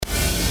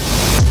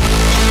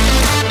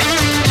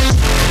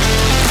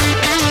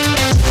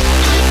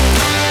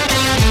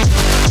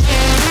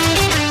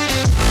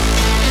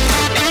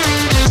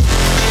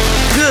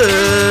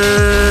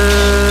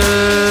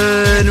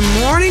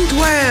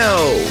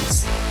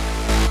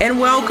And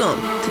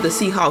welcome to the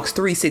Seahawks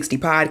 360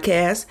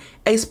 podcast,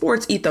 a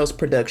sports ethos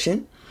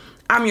production.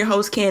 I'm your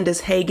host,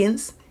 Candace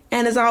Hagans,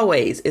 and as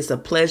always, it's a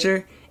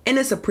pleasure and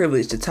it's a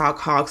privilege to talk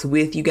Hawks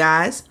with you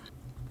guys.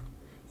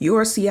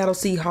 Your Seattle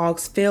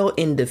Seahawks fell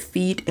in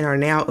defeat and are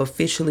now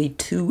officially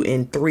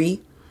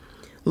 2-3,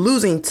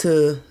 losing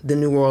to the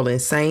New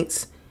Orleans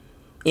Saints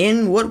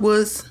in what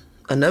was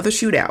another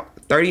shootout,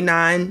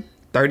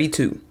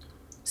 39-32.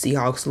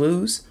 Seahawks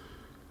lose.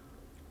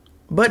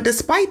 But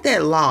despite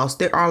that loss,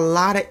 there are a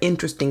lot of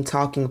interesting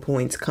talking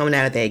points coming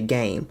out of that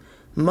game.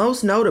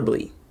 Most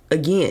notably,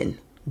 again,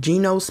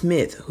 Geno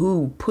Smith,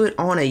 who put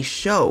on a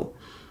show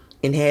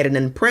and had an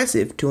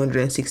impressive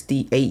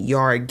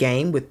 268-yard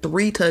game with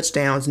 3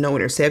 touchdowns, no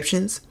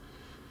interceptions.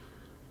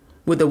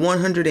 With a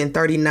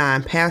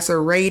 139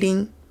 passer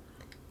rating,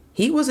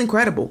 he was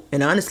incredible.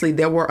 And honestly,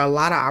 there were a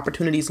lot of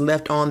opportunities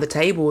left on the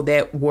table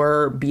that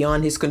were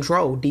beyond his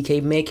control.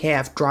 DK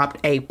Metcalf dropped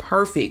a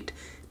perfect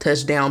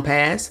touchdown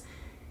pass.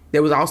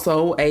 There was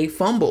also a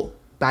fumble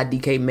by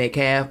DK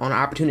Metcalf on an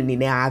opportunity.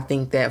 Now, I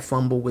think that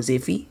fumble was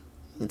iffy.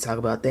 We'll talk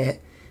about that.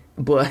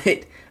 But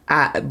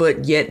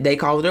yet they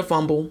called it a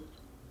fumble,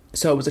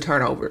 so it was a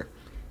turnover.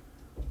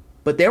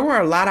 But there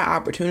were a lot of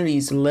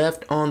opportunities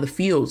left on the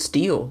field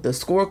still. The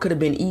score could have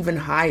been even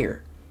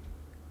higher.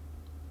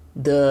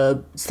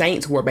 The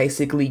Saints were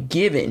basically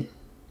given,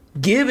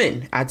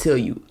 I tell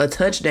you, a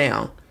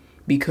touchdown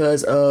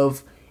because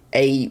of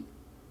a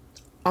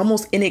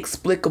almost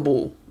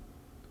inexplicable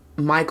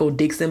Michael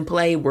Dixon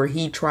play where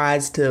he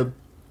tries to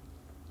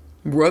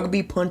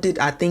rugby punt it,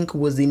 I think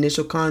was the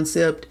initial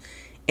concept,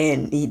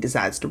 and he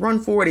decides to run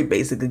for it. It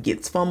basically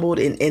gets fumbled,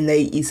 and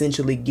they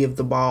essentially give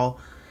the ball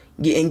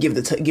and give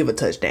a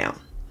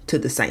touchdown to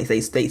the Saints.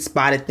 They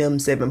spotted them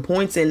 7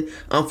 points, and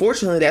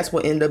unfortunately that's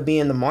what ended up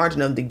being the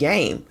margin of the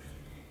game.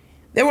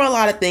 There were a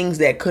lot of things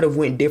that could have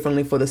went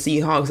differently for the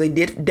Seahawks. They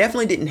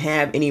definitely didn't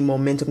have any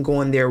momentum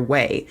going their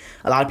way.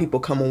 A lot of people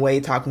come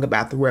away talking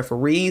about the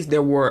referees.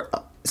 There were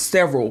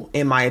several,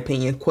 in my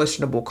opinion,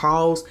 questionable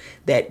calls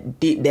that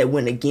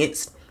went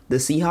against the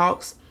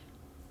Seahawks.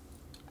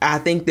 I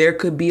think there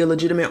could be a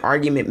legitimate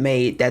argument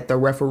made that the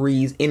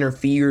referees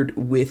interfered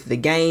with the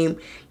game,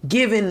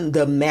 given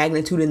the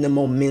magnitude and the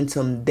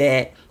momentum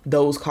that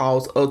those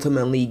calls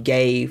ultimately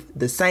gave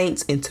the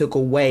Saints and took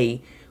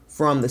away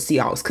from the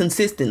Seahawks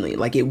consistently.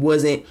 Like, it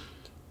wasn't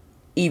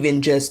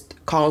even just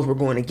calls were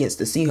going against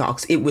the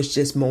Seahawks. It was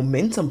just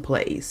momentum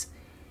plays.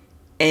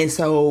 And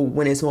so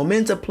when it's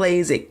momentum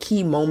plays at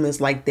key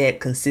moments like that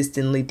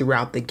consistently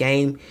throughout the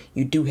game,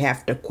 you do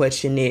have to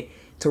question it.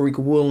 Tariq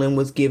Woolen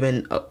was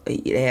given,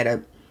 it had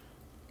a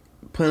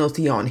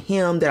penalty on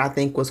him that I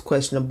think was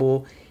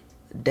questionable.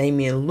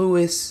 Damian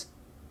Lewis,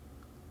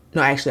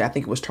 no, actually, I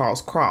think it was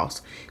Charles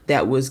Cross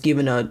that was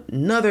given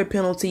another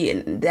penalty,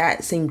 and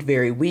that seemed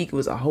very weak. It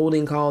was a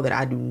holding call that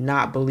I do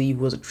not believe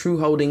was a true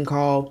holding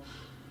call.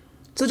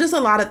 So just a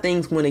lot of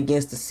things went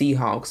against the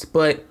Seahawks,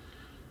 but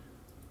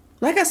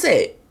like I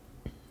said,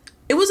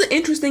 it was an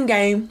interesting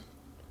game.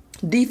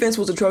 Defense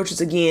was atrocious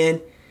again.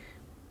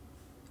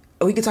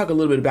 We could talk a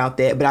little bit about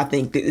that, but I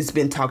think that it's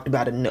been talked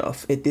about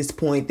enough. At this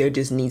point, there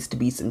just needs to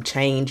be some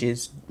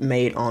changes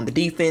made on the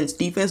defense.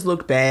 Defense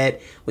looked bad,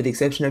 with the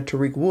exception of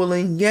Tariq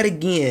Woolen yet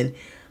again.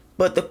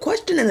 But the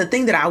question and the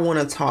thing that I want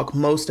to talk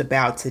most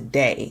about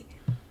today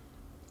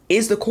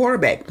is the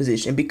quarterback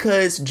position,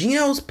 because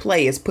Geno's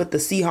play has put the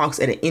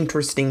Seahawks at an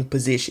interesting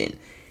position.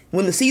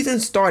 When the season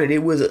started,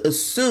 it was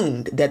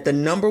assumed that the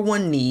number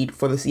one need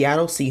for the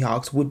Seattle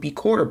Seahawks would be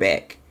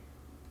quarterback.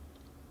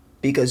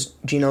 Because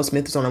Geno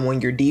Smith is on a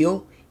 1-year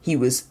deal, he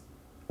was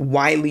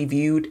widely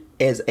viewed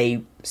as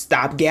a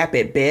stopgap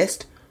at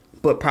best,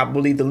 but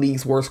probably the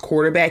league's worst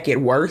quarterback at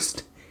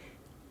worst.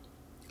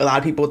 A lot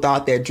of people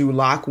thought that Drew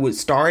Lock would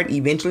start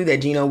eventually,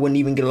 that Geno wouldn't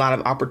even get a lot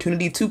of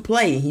opportunity to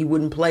play. He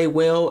wouldn't play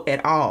well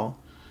at all.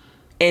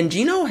 And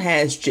Geno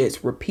has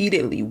just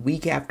repeatedly,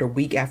 week after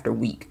week after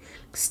week,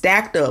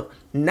 stacked up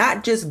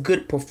not just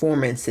good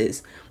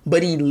performances,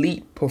 but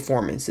elite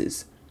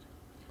performances.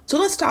 So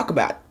let's talk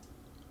about it.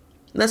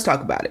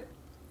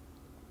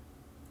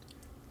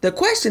 The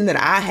question that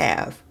I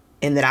have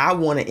and that I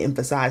want to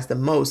emphasize the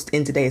most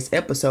in today's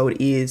episode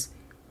is,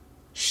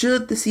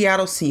 should the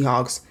Seattle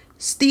Seahawks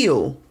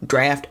still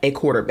draft a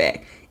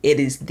quarterback? It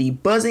is the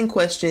buzzing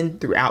question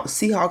throughout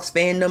Seahawks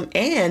fandom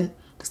and,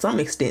 to some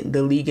extent,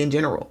 the league in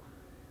general.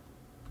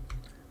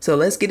 So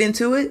let's get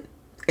into it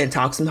and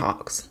talk some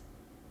Hawks.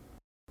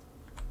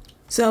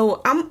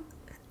 So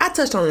I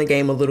touched on the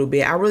game a little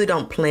bit. I really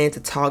don't plan to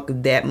talk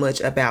that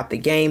much about the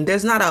game.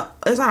 There's not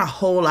a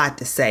whole lot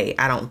to say,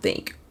 I don't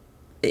think.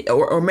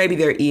 Or maybe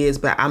there is,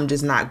 but I'm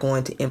just not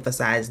going to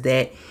emphasize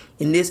that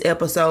in this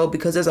episode,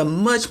 because there's a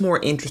much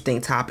more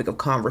interesting topic of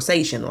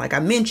conversation, like I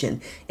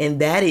mentioned, and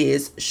that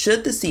is,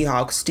 should the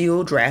Seahawks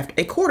still draft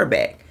a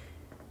quarterback?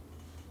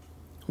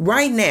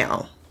 Right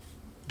now,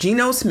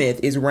 Geno Smith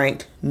is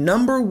ranked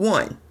number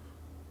 1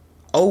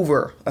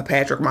 over a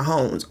Patrick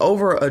Mahomes,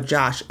 over a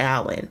Josh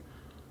Allen,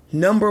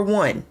 number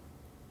 1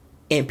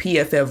 in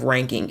PFF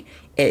ranking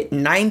at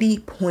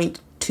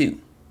 90.2.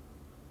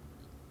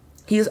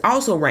 He is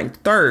also ranked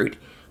third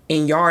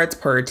in yards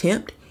per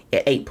attempt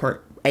at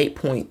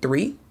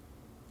 8.3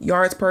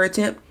 yards per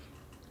attempt.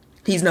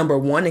 He's number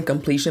one in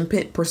completion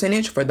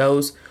percentage for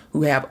those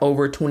who have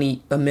over a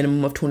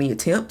minimum of 20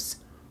 attempts.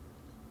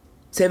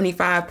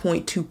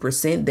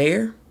 75.2%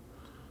 there.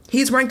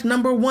 He's ranked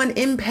number one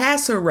in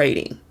passer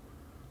rating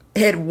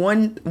at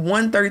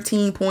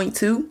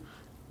 113.2.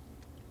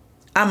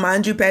 I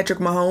mind you, Patrick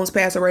Mahomes'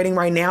 passer rating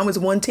right now is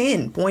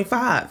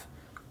 110.5.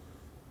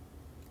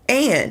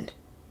 And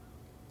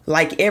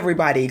like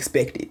everybody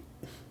expected,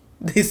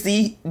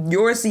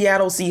 your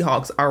Seattle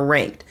Seahawks are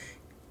ranked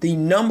the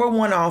number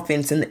one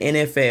offense in the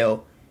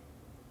NFL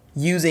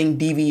using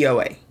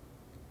DVOA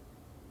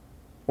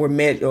or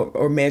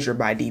measured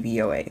by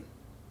DVOA.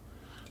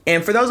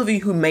 And for those of you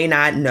who may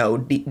not know,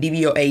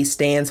 DVOA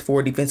stands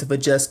for Defensive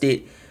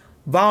Adjusted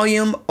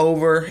Volume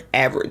over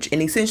Average.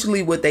 And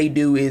essentially what they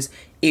do is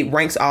it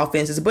ranks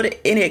offenses, but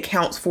it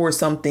accounts for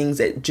some things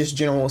that just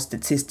general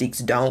statistics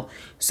don't.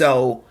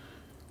 So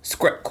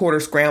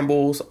quarter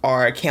scrambles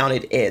are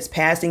counted as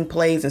passing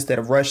plays instead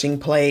of rushing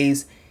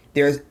plays.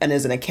 There's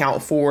an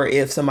account for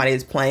if somebody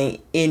is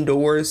playing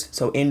indoors,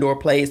 so indoor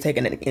plays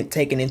taken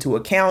into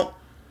account,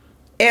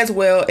 as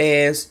well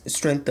as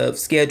strength of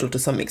schedule to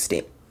some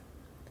extent.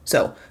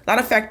 So a lot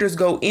of factors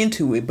go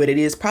into it, but it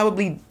is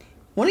probably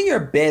one of your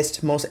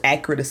best, most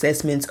accurate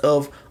assessments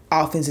of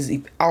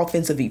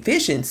offensive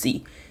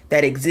efficiency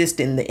that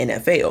exists in the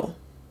NFL.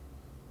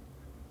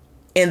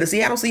 And the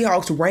Seattle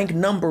Seahawks rank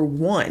number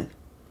one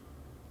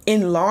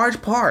in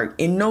large part,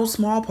 in no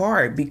small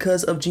part,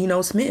 because of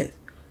Geno Smith.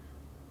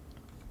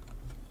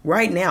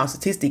 Right now,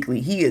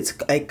 statistically, he is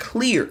a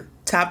clear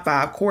top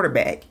 5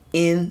 quarterback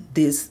in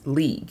this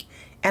league.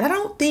 And I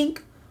don't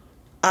think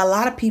a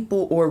lot of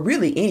people, or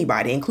really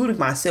anybody, including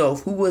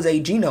myself, who was a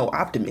Geno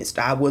optimist.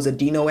 I was a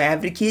Geno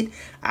advocate.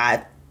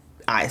 I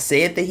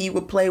said that he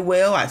would play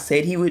well. I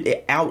said he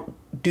would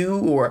outdo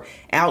or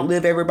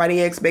outlive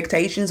everybody's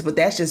expectations, but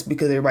that's just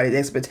because everybody's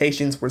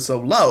expectations were so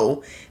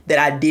low that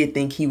I did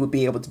think he would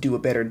be able to do a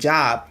better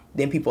job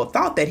than people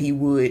thought that he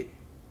would.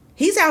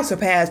 He's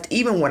outsurpassed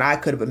even what I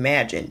could have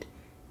imagined.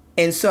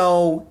 And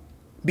so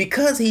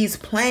because he's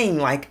playing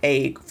like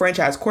a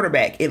franchise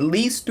quarterback, at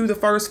least through the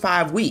first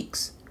 5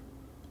 weeks,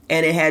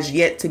 and it has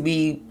yet to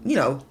be,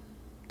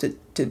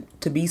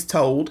 to be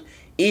told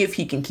if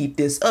he can keep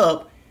this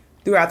up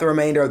throughout the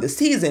remainder of the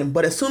season.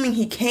 But assuming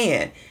he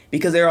can,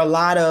 because there are a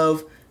lot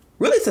of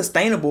really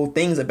sustainable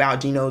things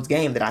about Geno's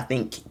game that I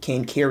think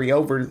can carry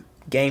over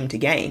game to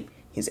game.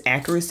 His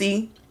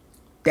accuracy,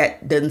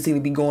 that doesn't seem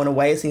to be going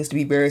away. It seems to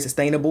be very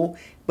sustainable.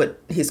 But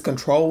his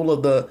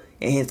control and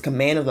his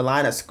command of the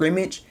line of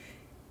scrimmage,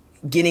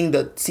 getting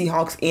the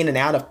Seahawks in and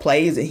out of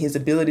plays, and his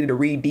ability to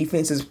read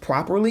defenses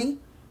properly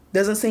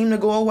doesn't seem to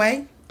go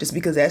away, just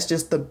because that's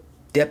just the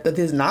depth of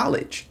his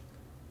knowledge.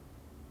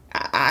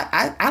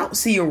 I don't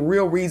see a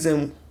real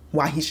reason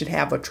why he should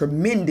have a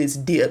tremendous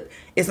dip.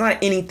 It's not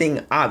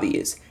anything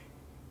obvious.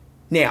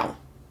 Now,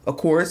 of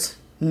course,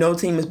 no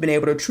team has been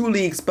able to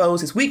truly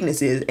expose his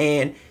weaknesses,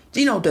 and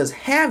Geno does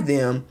have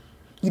them.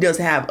 He does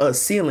have a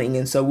ceiling,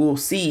 and so we'll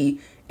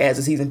see as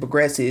the season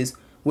progresses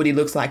what he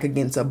looks like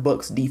against a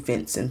Bucs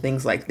defense and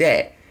things like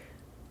that.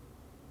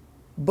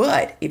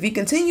 But if he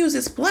continues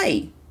his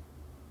play,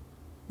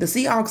 the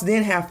Seahawks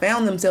then have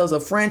found themselves a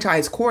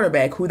franchise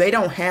quarterback who they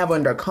don't have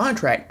under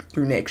contract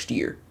through next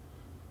year.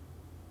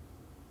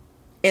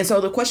 And so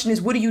the question is,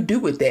 what do you do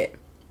with that?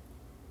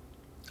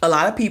 A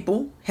lot of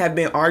people have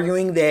been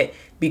arguing that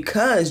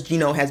because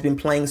Geno has been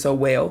playing so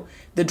well,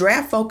 the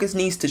draft focus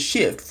needs to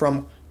shift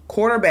from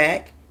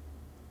quarterback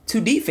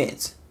to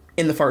defense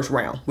in the first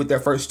round with their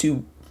first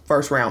 2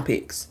 first-round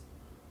picks.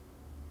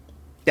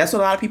 That's what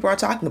a lot of people are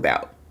talking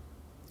about.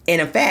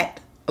 And in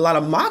fact, a lot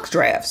of mock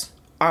drafts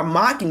are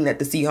mocking that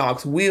the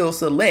Seahawks will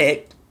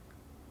select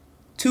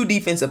 2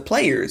 defensive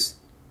players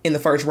in the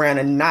first round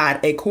and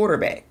not a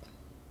quarterback.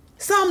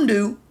 Some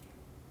do,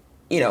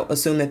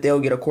 assume that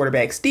they'll get a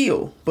quarterback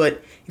steal.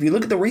 But if you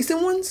look at the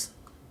recent ones,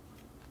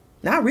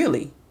 not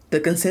really. The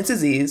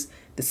consensus is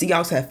the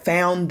Seahawks have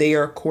found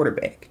their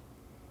quarterback.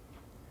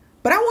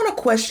 But I want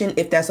to question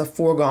if that's a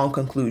foregone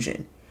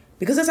conclusion.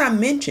 Because as I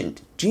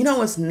mentioned,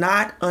 Geno is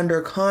not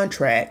under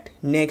contract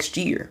next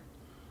year.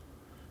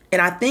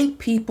 And I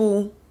think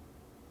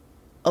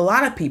a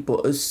lot of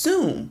people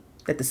assume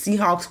that the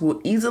Seahawks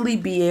will easily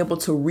be able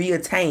to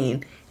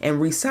reattain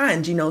and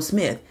re-sign Geno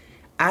Smith.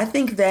 I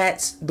think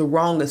that's the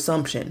wrong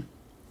assumption.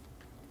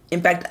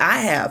 In fact, I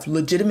have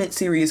legitimate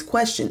serious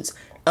questions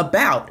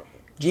about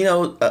the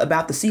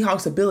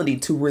Seahawks' ability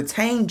to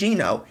retain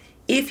Geno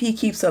if he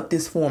keeps up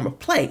this form of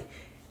play.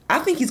 I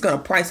think he's going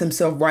to price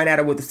himself right out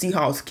of what the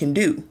Seahawks can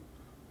do.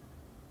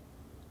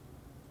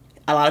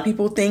 A lot of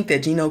people think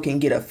that Geno can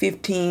get a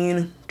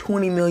 $15,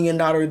 $20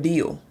 million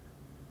deal.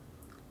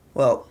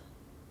 Well,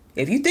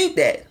 if you think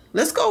that,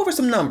 let's go over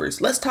some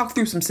numbers. Let's talk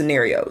through some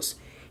scenarios.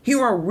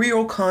 Here are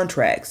real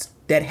contracts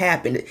that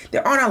happened.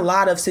 There aren't a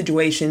lot of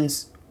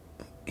situations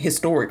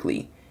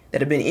historically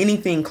that have been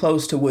anything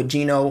close to what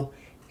Geno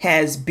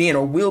has been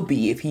or will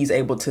be if he's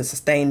able to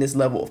sustain this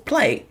level of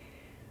play.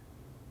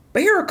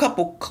 But here are a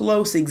couple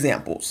close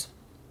examples.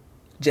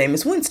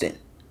 Jameis Winston,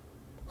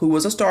 who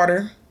was a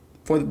starter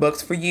for the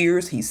Bucs for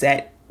years. He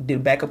did a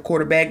backup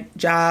quarterback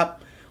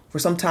job for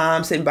some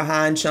time, sitting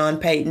behind Sean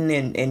Payton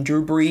and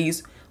Drew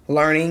Brees,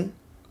 learning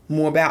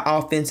more about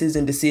offenses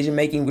and decision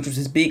making, which was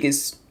his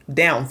biggest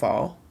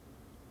downfall.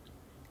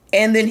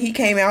 And then he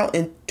came out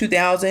in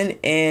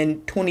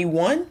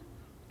 2021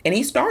 and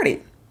he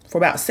started for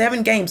about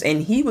 7 games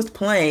and he was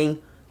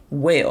playing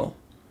well.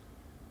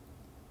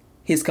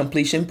 His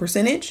completion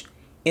percentage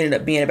ended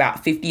up being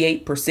about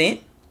 58%.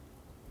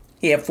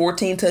 He had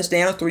 14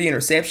 touchdowns, 3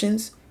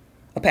 interceptions,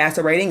 a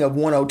passer rating of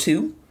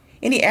 102,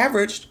 and he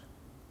averaged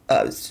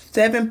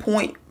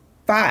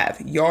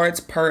 7.5 yards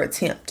per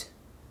attempt.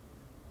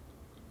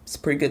 It's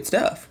pretty good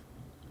stuff.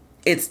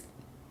 It's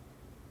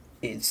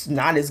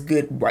not as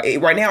good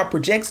right now. It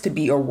projects to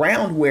be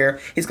around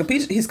where his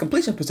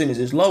completion percentage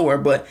is lower,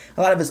 but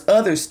a lot of his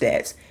other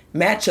stats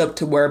match up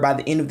to where by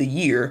the end of the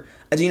year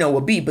Geno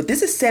will be. But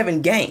this is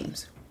 7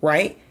 games,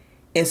 right?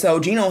 And so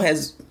Geno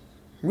has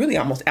really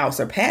almost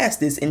outsurpassed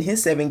this in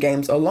his 7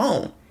 games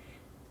alone.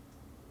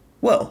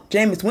 Well,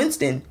 Jameis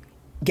Winston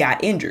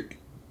got injured.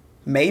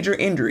 Major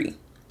injury.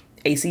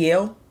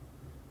 ACL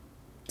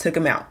took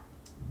him out.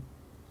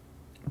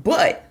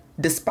 But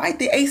despite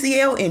the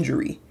ACL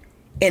injury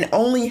and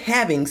only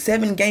having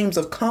 7 games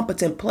of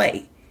competent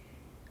play,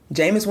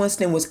 Jameis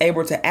Winston was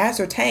able to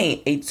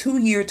ascertain a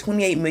 2-year,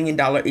 $28 million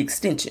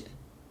extension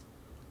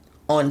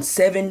on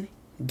 7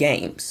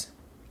 games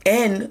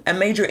and a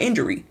major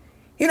injury.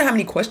 You know how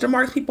many question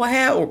marks people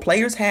have or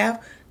players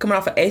have coming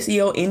off an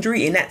ACL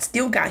injury, and that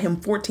still got him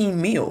 $14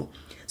 million.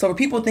 So for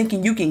people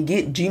thinking you can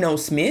get Geno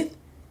Smith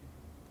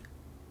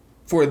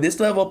for this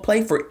level of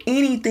play for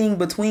anything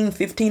between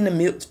 15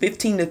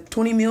 to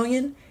 20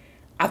 million,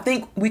 I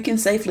think we can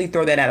safely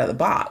throw that out of the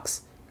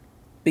box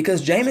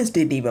because Jameis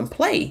didn't even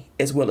play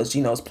as well as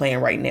Geno's playing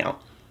right now.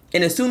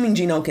 And assuming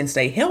Geno can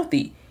stay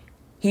healthy,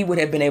 he would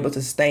have been able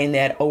to sustain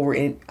that over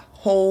a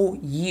whole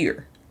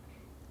year.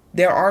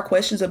 There are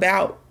questions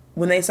about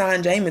when they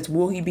signed Jameis,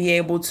 will he be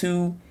able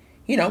to,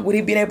 would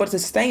he be able to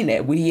sustain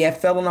that? Would he have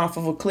fallen off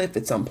of a cliff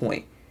at some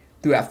point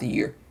throughout the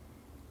year?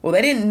 Well,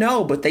 they didn't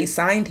know, but they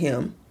signed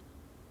him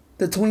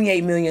the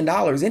 $28 million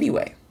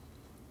anyway.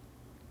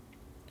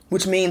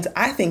 Which means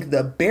I think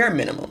the bare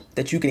minimum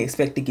that you can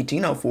expect to get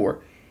Geno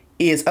for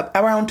is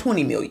around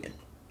 $20 million.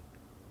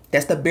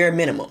 That's the bare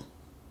minimum.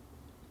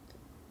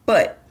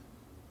 But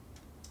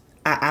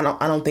I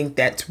don't think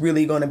that's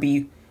really going to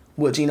be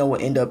what Geno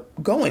will end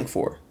up going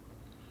for.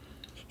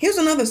 Here's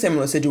another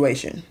similar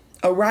situation.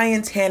 A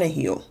Ryan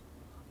Tannehill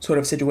sort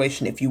of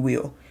situation, if you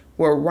will,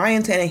 where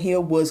Ryan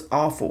Tannehill was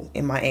awful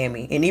in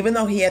Miami. And even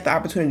though he had the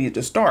opportunity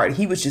to start,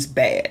 he was just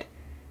bad.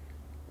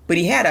 But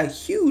he had a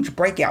huge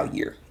breakout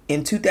year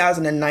in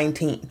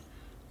 2019.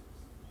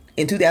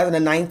 In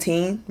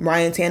 2019,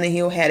 Ryan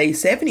Tannehill had a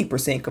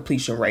 70%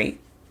 completion rate,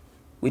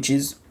 which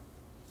is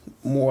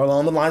more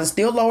along the lines,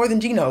 still lower than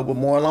Geno, but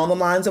more along the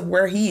lines of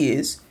where he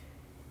is.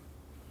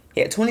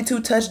 He had 22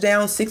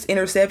 touchdowns, 6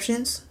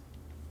 interceptions,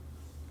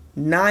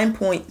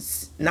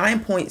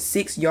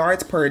 9.6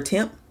 yards per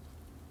attempt,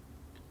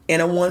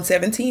 and a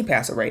 117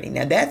 passer rating.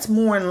 Now that's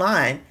more in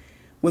line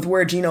with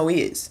where Geno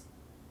is.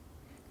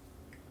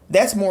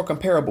 That's more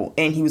comparable,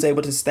 and he was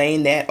able to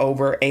sustain that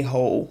over a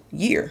whole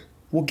year.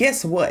 Well,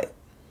 guess what?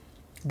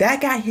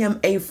 That got him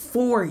a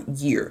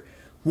 4-year,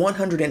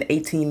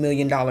 $118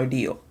 million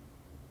deal.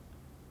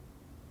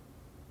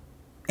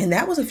 And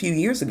that was a few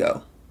years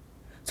ago.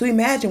 So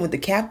imagine with the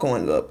cap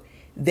going up,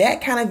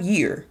 that kind of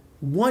year,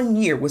 1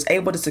 year, was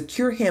able to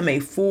secure him a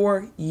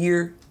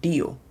 4-year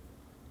deal.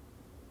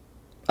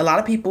 A lot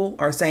of people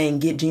are saying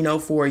get Geno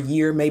for a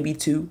year, maybe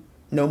 2,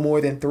 no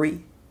more than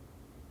 3.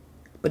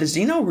 But does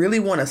Geno really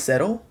want to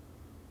settle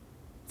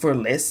for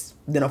less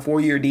than a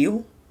 4-year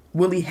deal?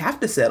 Will he have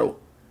to settle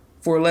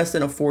for less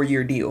than a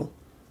 4-year deal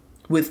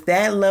with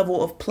that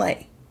level of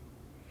play?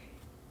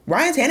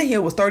 Ryan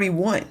Tannehill was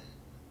 31.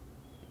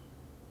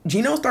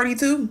 Geno's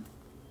 32.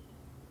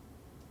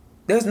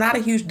 There's not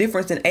a huge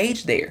difference in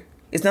age there.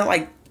 It's not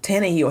like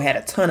Tannehill had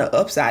a ton of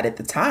upside at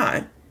the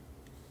time.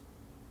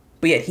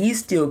 But yet he's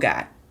still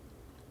got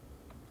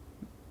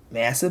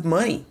massive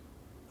money.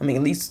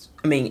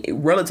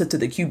 Relative to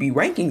the QB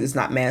rankings, it's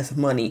not massive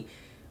money.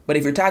 But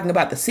if you're talking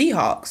about the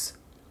Seahawks,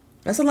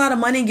 that's a lot of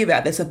money to give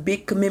out. That's a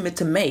big commitment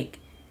to make.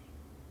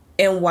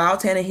 And while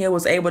Tannehill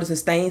was able to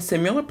sustain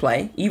similar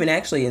play, even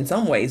actually in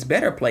some ways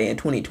better play in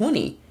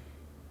 2020,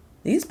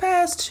 these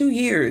past 2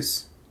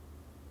 years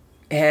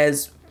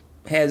has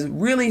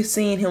really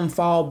seen him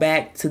fall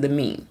back to the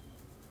mean.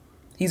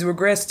 He's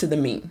regressed to the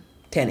mean,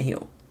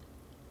 Tannehill.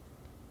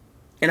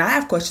 And I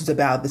have questions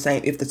about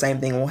if the same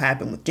thing will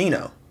happen with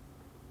Geno.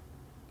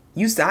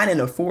 You sign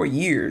into 4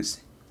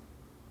 years.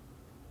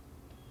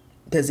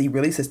 Does he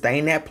really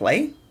sustain that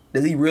play?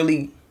 Does he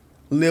really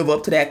live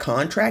up to that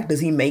contract? Does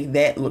he make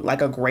that look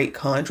like a great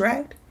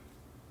contract?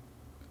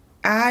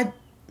 I'm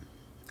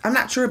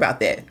not sure about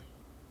that.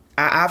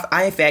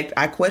 In fact,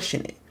 I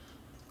question it.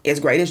 As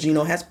great as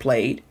Geno has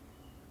played,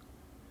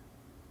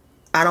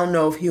 I don't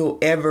know if he'll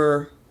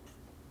ever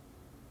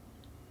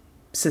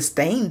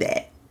sustain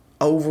that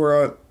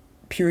over a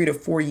period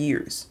of 4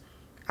 years.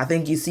 I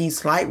think you see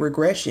slight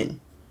regression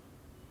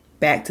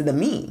back to the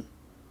mean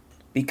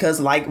because,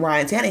 like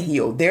Ryan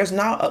Tannehill, there's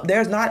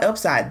not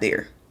upside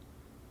there.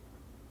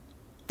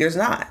 There's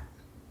not.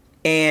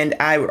 And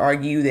I would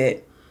argue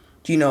that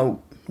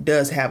Geno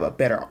does have a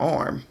better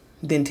arm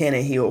than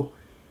Tannehill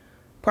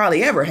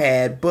probably ever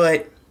had.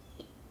 But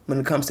when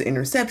it comes to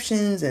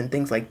interceptions and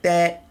things like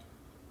that,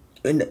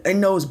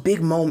 in those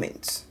big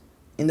moments,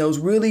 in those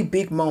really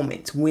big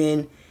moments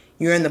when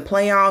you're in the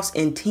playoffs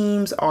and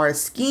teams are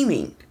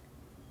scheming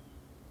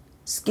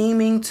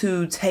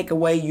to take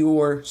away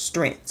your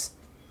strengths,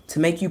 to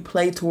make you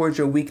play towards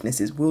your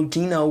weaknesses, will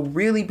Geno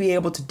really be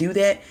able to do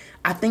that?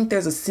 I think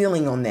there's a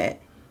ceiling on that.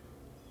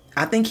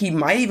 I think he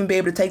might even be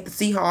able to take the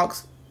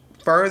Seahawks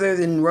further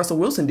than Russell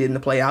Wilson did in the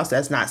playoffs.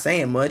 That's not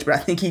saying much, but I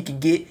think he could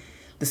get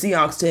the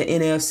Seahawks to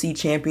an NFC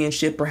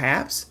championship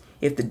perhaps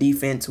if the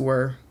defense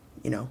were,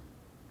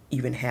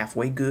 even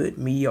halfway good,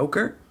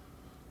 mediocre.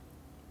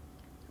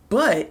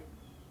 But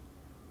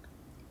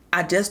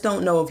I just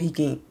don't know if he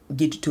can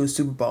get you to a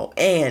Super Bowl.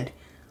 And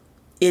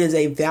it is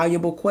a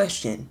valuable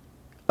question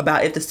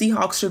about if the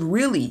Seahawks should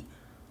really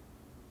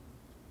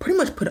pretty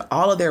much put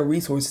all of their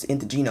resources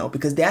into Geno,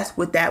 because that's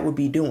what that would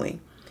be doing.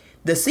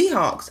 The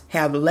Seahawks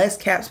have less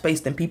cap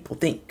space than people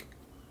think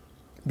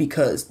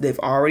because they've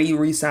already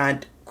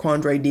re-signed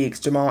Quandre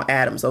Diggs, Jamal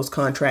Adams, those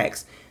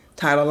contracts,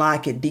 Tyler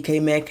Lockett,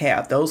 DK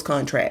Metcalf, those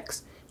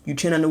contracts,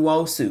 Uchenna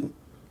Nwosu,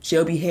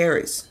 Shelby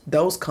Harris,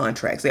 those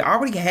contracts. They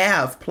already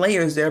have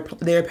players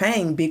they're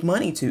paying big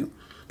money to.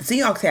 The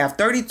Seahawks have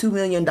 $32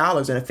 million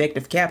in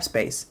effective cap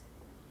space.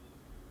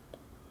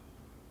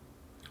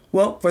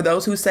 Well, for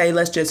those who say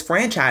let's just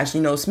franchise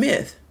Geno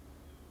Smith,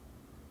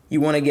 you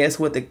want to guess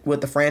what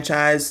the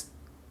franchise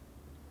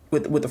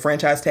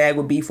tag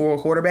would be for a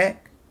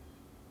quarterback?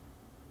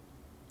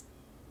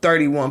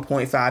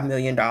 $31.5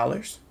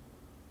 million.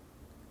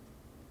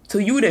 So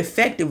you would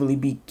effectively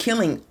be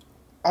killing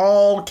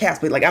all cap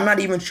space. Like, I'm not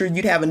even sure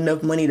you'd have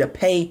enough money to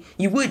pay.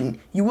 You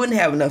wouldn't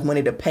have enough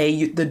money to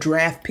pay the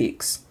draft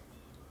picks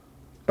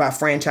by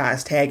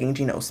franchise tagging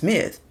Geno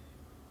Smith.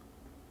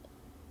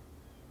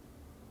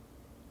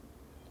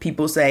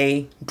 People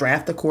say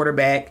draft the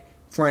quarterback,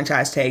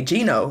 franchise tag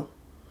Geno.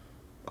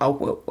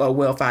 Oh,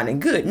 well, fine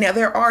and good. Now,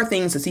 there are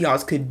things the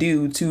Seahawks could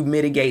do to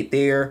mitigate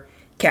their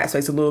cap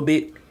space a little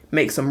bit,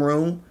 make some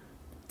room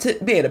to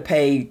be able to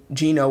pay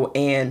Geno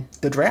and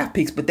the draft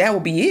picks, but that will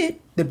be it.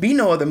 There'd be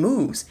no other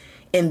moves.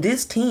 And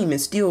this team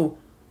is still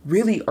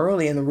really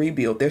early in the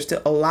rebuild. There's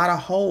still a lot of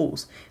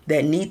holes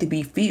that need to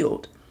be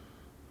filled.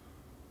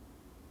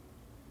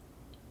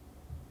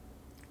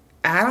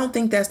 I don't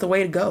think that's the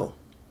way to go.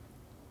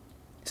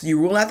 So you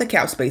rule out the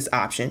cap space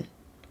option.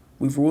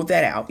 We've ruled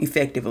that out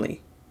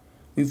effectively.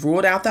 We've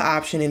ruled out the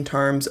option in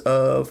terms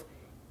of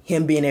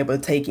him being able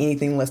to take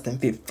anything less than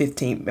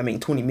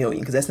 20 million,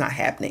 because that's not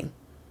happening.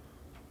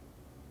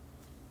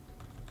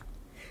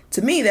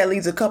 To me, that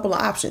leaves a couple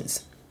of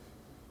options.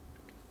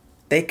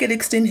 They could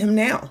extend him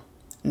now,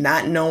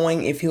 not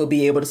knowing if he'll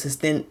be able to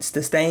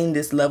sustain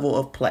this level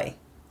of play.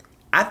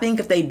 I think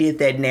if they did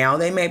that now,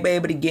 they may be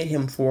able to get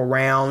him for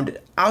around,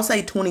 I'll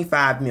say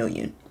 $25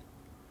 million.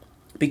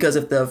 Because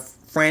if the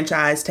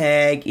franchise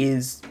tag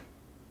is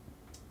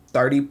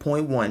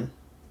 30.1,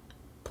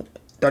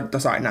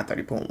 sorry, not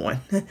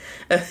 30.1,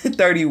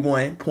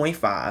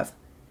 31.5,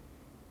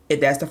 if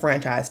that's the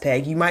franchise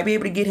tag, you might be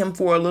able to get him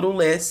for a little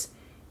less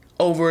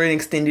over an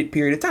extended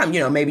period of time.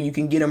 Maybe you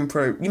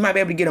might be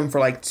able to get him for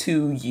like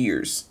 2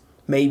 years,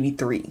 maybe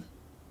 3.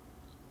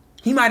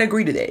 He might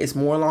agree to that. It's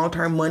more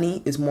long-term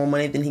money. It's more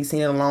money than he's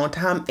seen in a long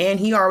time. And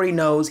he already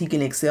knows he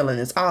can excel in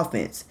this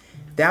offense.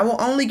 That will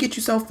only get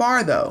you so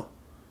far, though.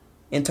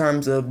 In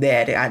terms of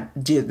that,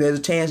 there's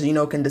a chance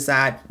Geno can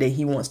decide that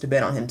he wants to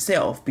bet on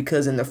himself,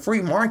 because in the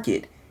free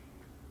market,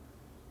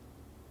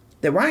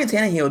 the Ryan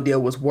Tannehill deal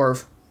was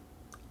worth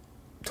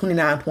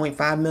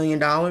 $29.5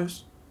 million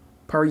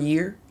per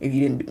year. If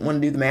you didn't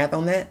want to do the math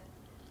on that,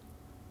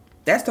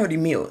 that's $30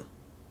 million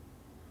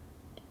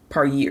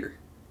per year.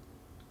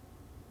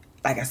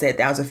 Like I said,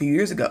 that was a few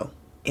years ago,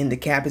 and the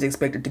cap is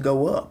expected to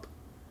go up.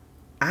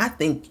 I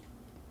think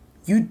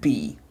you'd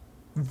be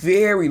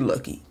very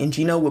lucky, and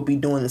Geno would be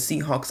doing the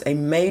Seahawks a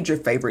major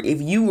favor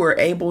if you were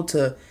able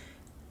to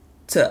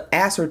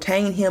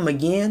ascertain him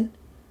again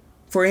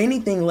for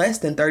anything less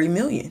than $30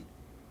 million.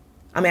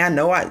 I mean, I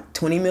know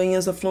 $20 million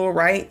is the floor,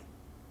 right?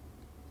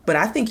 But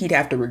I think he'd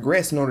have to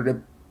regress in order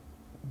to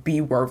be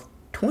worth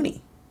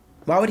 20.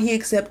 Why would he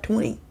accept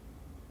 20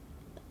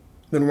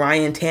 when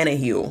Ryan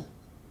Tannehill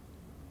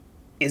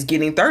is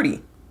getting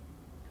 30?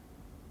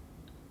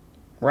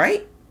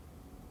 Right?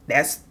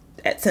 That's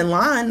in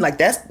line. Like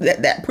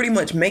that pretty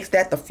much makes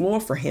that the floor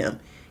for him,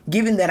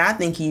 given that I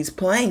think he's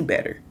playing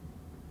better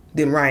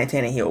than Ryan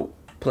Tannehill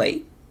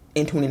played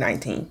in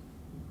 2019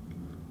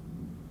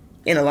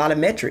 in a lot of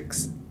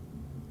metrics.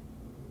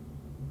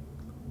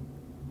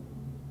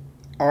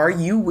 Are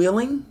you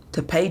willing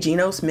to pay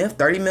Geno Smith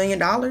 $30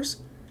 million?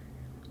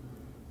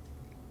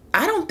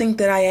 I don't think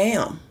that I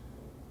am.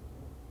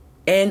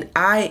 And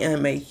I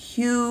am a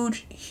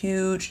huge,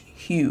 huge,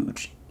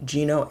 huge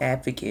Geno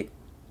advocate.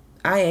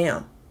 I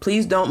am.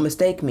 Please don't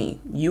mistake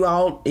me. You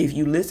all, if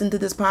you listen to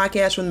this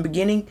podcast from the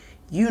beginning,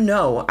 you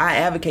know I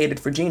advocated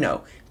for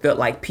Geno. Felt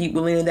like Pete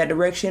was leaning in that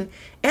direction.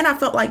 And I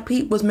felt like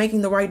Pete was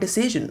making the right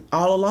decision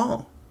all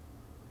along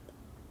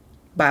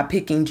by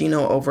picking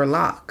Geno over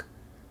Locke.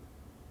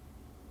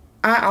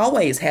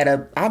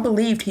 I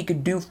believed he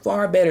could do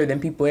far better than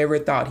people ever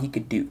thought he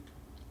could do.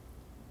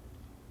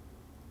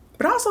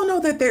 But I also know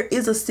that there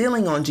is a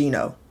ceiling on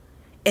Geno.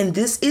 And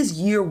this is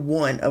year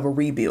one of a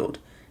rebuild.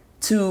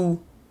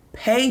 To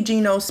pay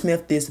Geno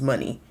Smith this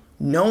money,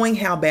 knowing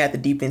how bad the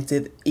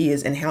defensive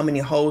is and how many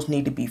holes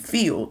need to be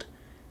filled,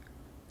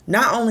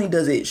 not only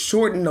does it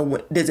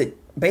does it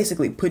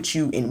basically put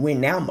you in win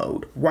now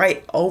mode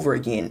right over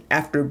again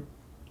after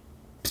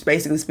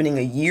basically spending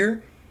a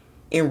year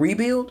in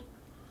rebuild,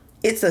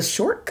 it's a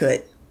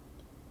shortcut.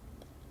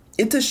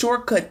 It's a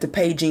shortcut to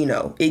pay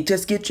Geno. It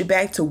just gets you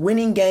back to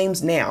winning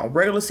games now,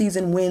 regular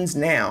season wins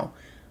now.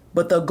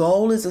 But the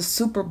goal is a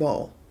Super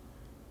Bowl.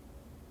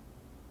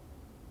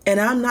 And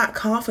I'm not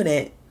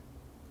confident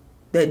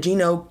that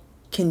Geno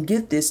can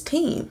get this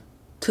team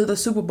to the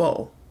Super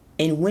Bowl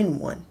and win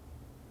one.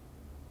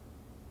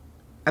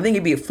 I think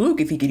it'd be a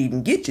fluke if he could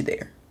even get you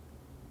there.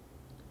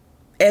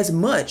 As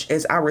much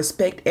as I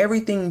respect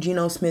everything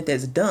Geno Smith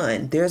has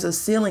done, there's a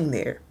ceiling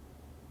there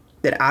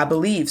that I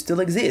believe still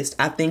exists.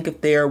 I think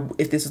if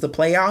this is the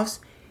playoffs,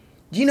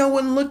 Geno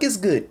wouldn't look as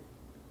good.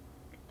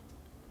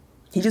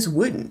 He just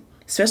wouldn't,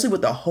 especially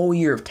with the whole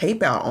year of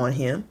tape out on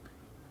him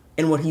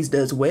and what he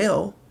does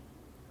well.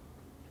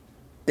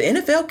 The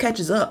NFL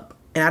catches up,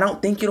 and I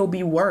don't think it'll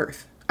be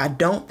worth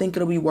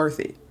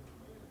it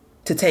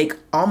to take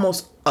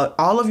almost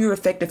all of your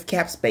effective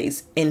cap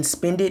space and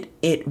spend it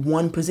at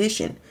one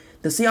position.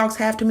 The Seahawks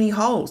have too many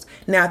holes.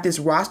 Now, if this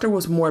roster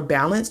was more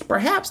balanced,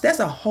 perhaps that's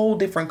a whole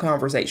different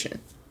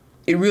conversation.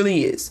 It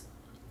really is.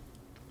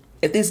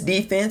 If this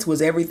defense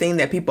was everything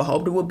that people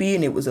hoped it would be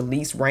and it was at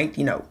least ranked,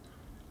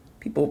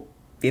 people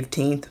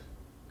 15th,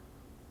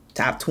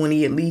 top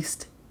 20 at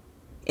least,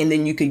 and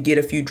then you could get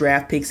a few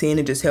draft picks in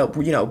and just help,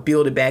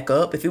 build it back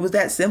up. If it was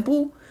that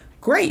simple,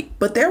 great.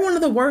 But they're one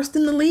of the worst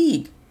in the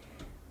league.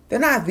 They're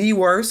not the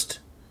worst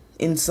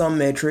in some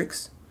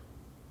metrics.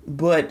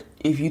 But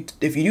if you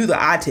do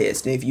the eye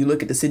test, and if you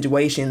look at the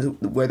situations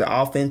where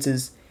the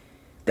offenses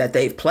that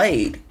they've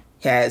played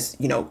has,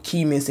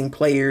 key missing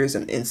players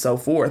and so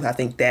forth, I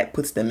think that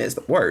puts them as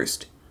the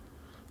worst.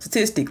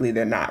 Statistically,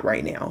 they're not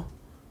right now.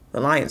 The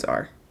Lions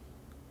are.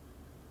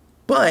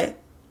 But,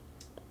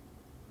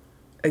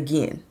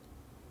 again,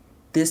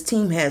 this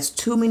team has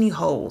too many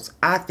holes,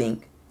 I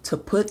think, to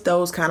put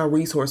those kind of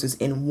resources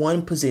in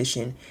one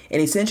position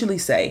and essentially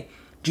say,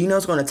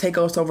 Geno's going to take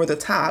us over the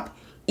top,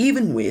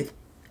 even with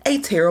a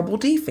terrible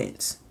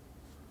defense.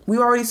 We've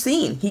already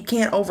seen he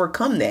can't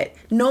overcome that.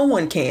 No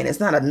one can. It's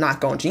not a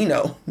knock on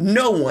Geno.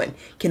 No one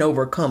can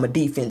overcome a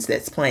defense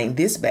that's playing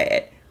this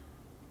bad.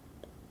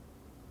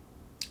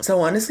 So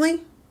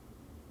honestly,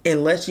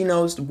 unless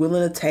Geno's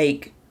willing to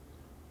take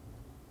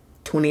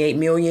 $28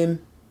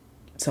 million,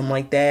 something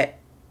like that,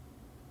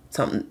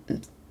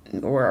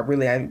 or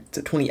really,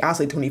 I'll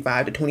say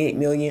 25 to 28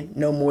 million,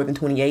 no more than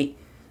 28.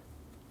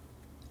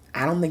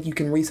 I don't think you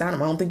can re-sign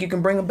him. I don't think you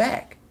can bring him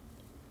back.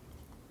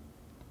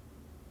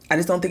 I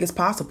just don't think it's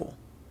possible.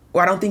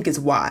 Or I don't think it's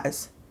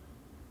wise.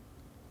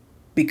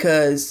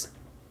 Because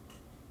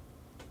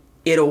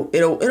it'll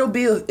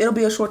be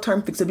a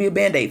short-term fix. It'll be a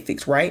Band-Aid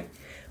fix, right?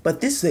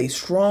 But this is a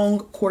strong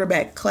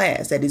quarterback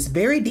class that is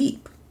very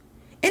deep.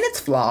 And it's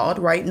flawed,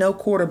 right? No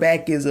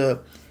quarterback is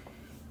a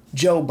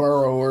Joe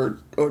Burrow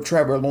or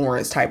Trevor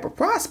Lawrence type of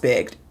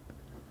prospect.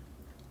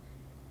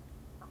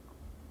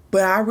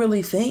 But I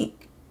really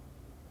think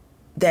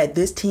that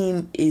this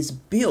team is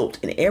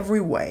built in every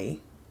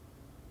way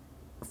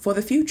for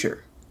the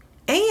future.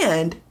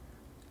 And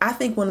I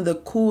think one of the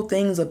cool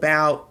things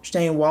about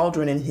Shane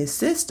Waldron and his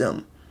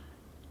system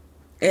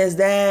is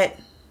that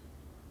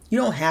you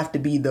don't have to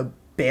be the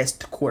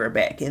best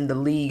quarterback in the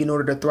league in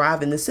order to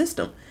thrive in the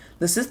system.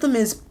 The system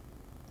is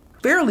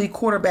fairly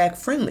quarterback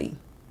friendly.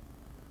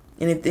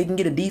 And if they can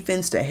get a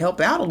defense to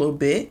help out a little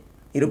bit,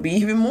 it'll be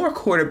even more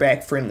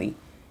quarterback friendly.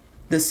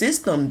 The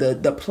system,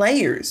 the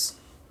players,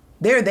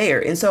 they're there.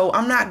 And so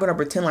I'm not going to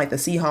pretend like the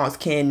Seahawks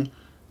can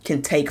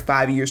take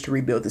 5 years to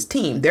rebuild this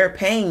team. They're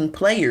paying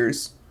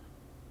players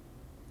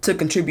to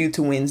contribute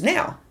to wins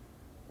now,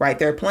 right?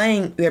 They're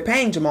paying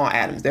Jamal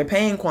Adams. They're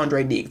paying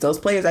Quandre Diggs. Those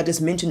players I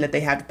just mentioned that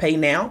they have to pay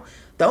now,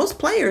 those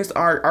players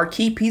are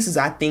key pieces,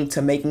 I think,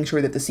 to making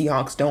sure that the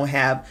Seahawks don't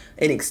have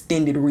an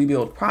extended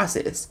rebuild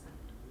process.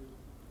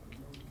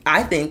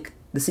 I think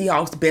the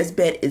Seahawks' best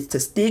bet is to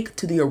stick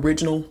to the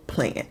original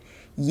plan.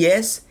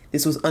 Yes,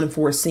 this was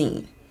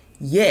unforeseen.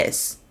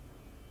 Yes,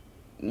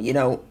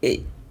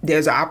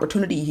 there's an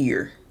opportunity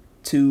here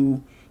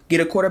to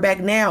get a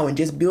quarterback now and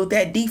just build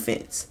that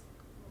defense.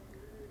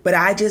 But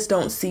I just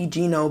don't see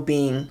Geno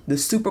being the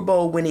Super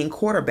Bowl winning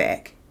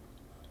quarterback.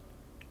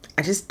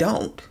 I just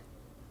don't.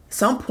 At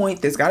some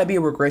point, there's got to be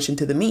a regression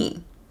to the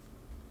mean.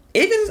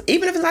 Even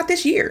even if it's not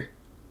this year,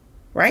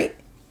 right?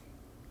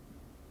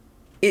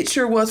 It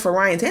sure was for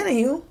Ryan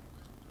Tannehill.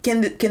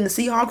 Can the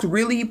Seahawks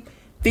really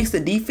fix the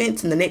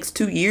defense in the next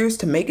 2 years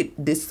to make it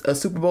a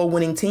Super Bowl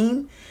winning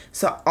team?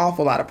 It's an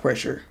awful lot of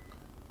pressure.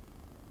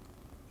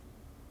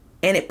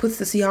 And it puts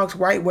the Seahawks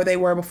right where they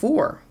were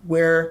before,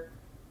 where,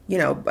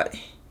 but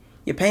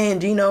you're paying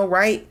Geno,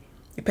 right?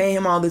 You're paying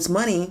him all this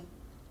money.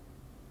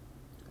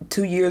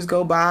 2 years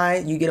go by,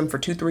 you get him for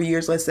 2-3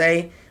 years, let's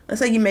say. Let's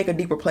say you make a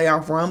deeper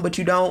playoff run, but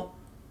you don't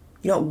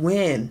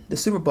win the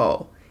Super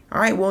Bowl. All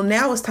right, well,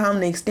 now it's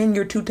time to extend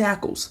your 2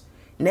 tackles.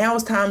 Now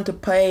it's time to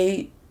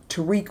pay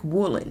Tariq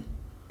Woolen.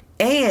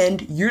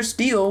 And you're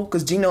still,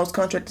 because Geno's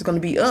contract is going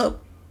to be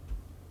up,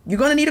 you're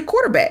going to need a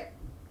quarterback.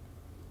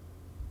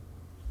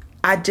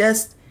 I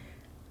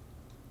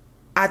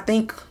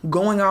think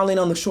going all in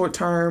on the short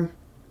term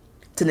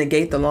to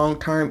negate the long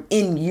term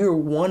in year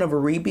 1 of a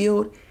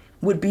rebuild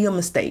would be a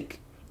mistake.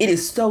 It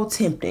is so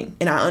tempting,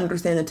 and I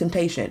understand the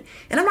temptation.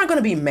 And I'm not going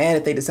to be mad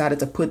if they decided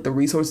to put the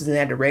resources in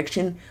that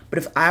direction, but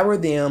if I were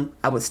them,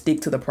 I would stick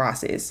to the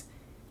process.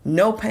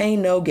 No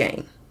pain, no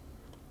gain.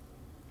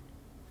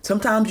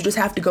 Sometimes you just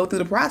have to go through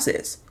the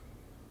process.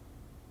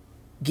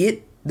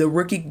 Get the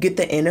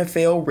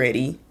NFL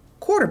ready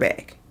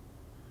quarterback.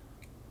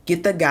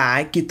 Get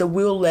the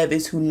Will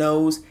Levis who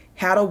knows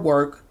how to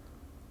work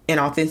an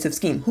offensive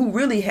scheme, who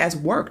really has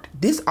worked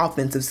this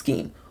offensive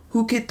scheme,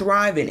 who could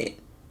thrive in it.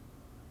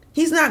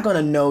 He's not going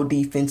to know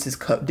defensive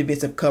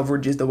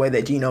coverages the way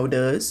that Geno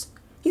does.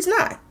 He's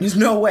not. There's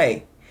no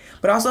way.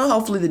 But also,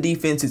 hopefully, the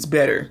defense is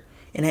better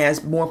and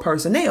has more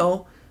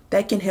personnel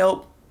that can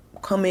help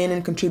come in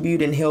and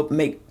contribute and help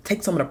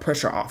take some of the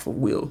pressure off of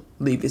Will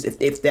Levis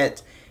if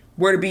that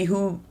were to be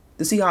who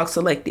the Seahawks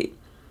selected.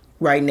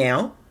 Right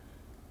now,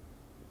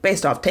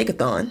 based off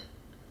Take-a-thon,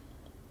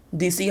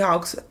 the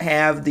Seahawks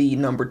have the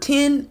number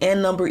 10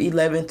 and number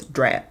 11th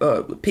draft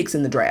picks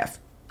in the draft.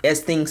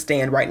 As things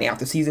stand right now, if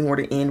the season were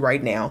to end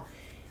right now,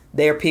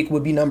 their pick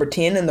would be number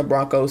 10 and the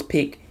Broncos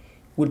pick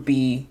would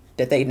be,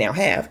 that they now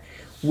have,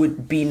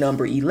 would be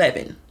number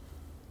 11.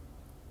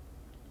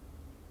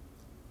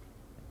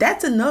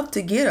 That's enough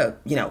to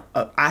get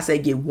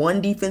get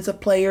one defensive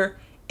player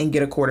and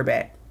get a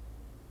quarterback.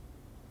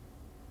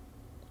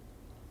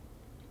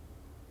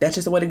 That's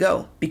just the way to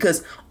go.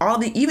 Because all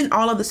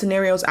of the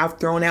scenarios I've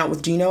thrown out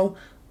with Geno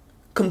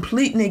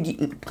completely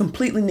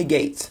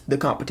negates the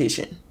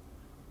competition.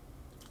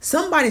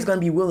 Somebody's going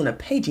to be willing to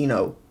pay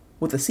Geno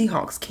what the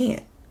Seahawks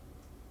can't.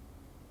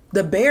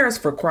 The Bears,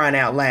 for crying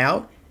out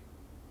loud,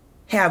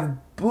 have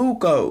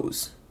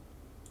bucos,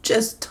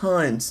 just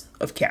tons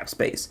of cap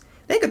space.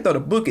 They could throw the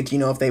book at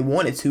Geno if they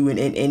wanted to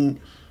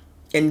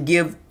and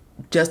give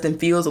Justin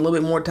Fields a little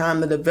bit more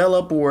time to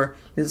develop, or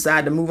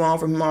decide to move on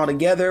from him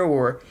altogether,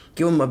 or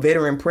give him a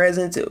veteran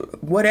presence.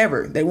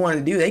 Whatever they wanted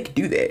to do, they could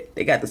do that.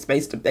 They got the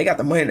space they got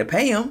the money to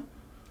pay him.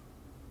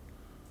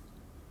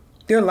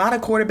 There are a lot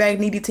of quarterback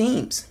needy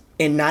teams,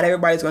 and not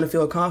everybody's going to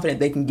feel confident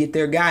they can get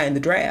their guy in the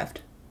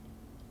draft.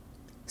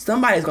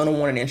 Somebody's going to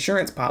want an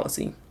insurance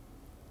policy.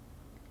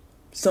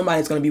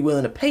 Somebody's going to be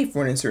willing to pay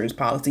for an insurance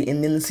policy,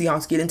 and then the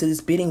Seahawks get into this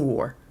bidding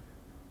war.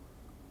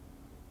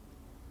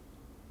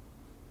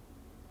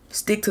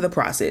 Stick to the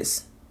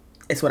process.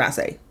 That's what I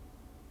say.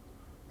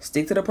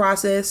 Stick to the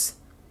process.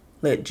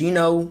 Let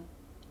Geno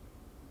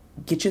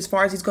get you as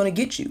far as he's going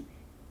to get you.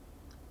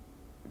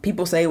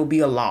 People say it will be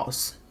a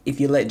loss if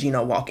you let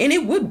Geno walk. And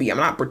it would be. I'm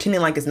not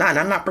pretending like it's not. And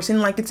I'm not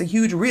pretending like it's a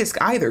huge risk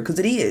either, because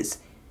it is.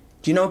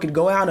 Geno could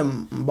go out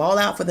and ball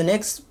out for the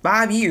next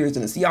 5 years,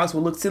 and the Seahawks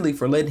will look silly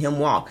for letting him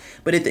walk.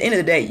 But at the end of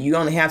the day, you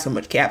only have so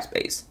much cap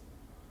space.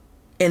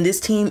 And this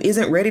team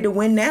isn't ready to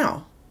win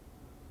now.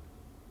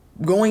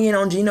 Going in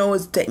on Geno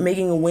is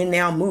making a win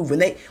now move.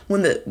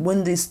 When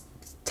the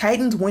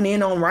Titans went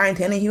in on Ryan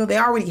Tannehill, they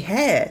already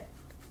had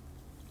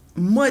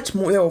much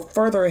more. They were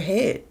further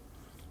ahead.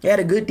 They had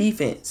a good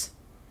defense.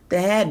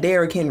 They had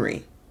Derrick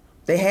Henry.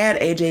 They had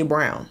A.J.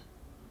 Brown.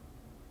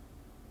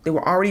 They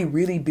were already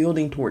really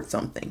building towards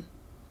something.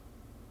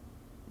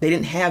 They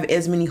didn't have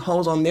as many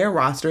holes on their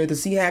roster as the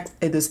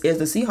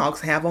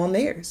Seahawks have on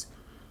theirs.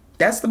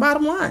 That's the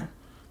bottom line.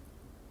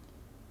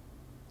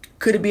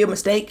 Could it be a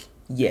mistake?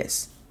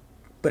 Yes.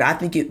 But I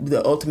think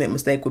the ultimate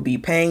mistake would be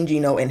paying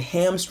Geno and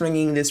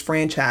hamstringing this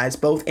franchise,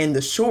 both in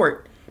the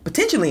short,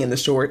 potentially in the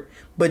short,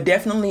 but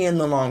definitely in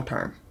the long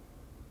term.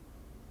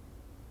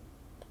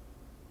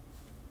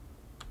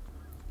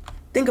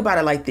 Think about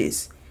it like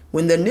this.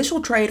 When the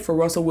initial trade for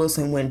Russell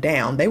Wilson went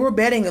down, they were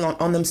betting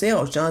on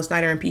themselves, John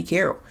Snyder and Pete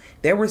Carroll.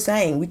 They were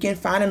saying, we can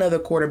find another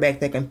quarterback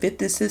that can fit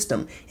this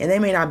system. And they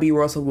may not be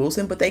Russell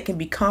Wilson, but they can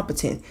be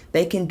competent.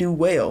 They can do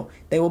well.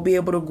 They will be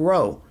able to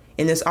grow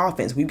in this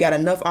offense. We've got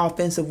enough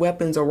offensive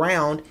weapons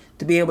around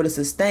to be able to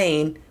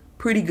sustain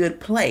pretty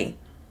good play,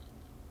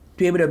 to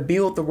be able to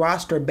build the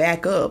roster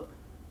back up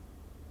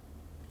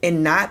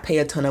and not pay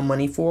a ton of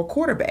money for a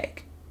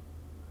quarterback.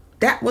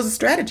 That was a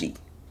strategy.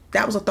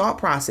 That was a thought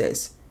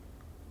process.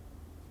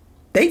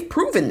 They've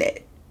proven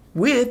that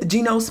with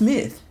Geno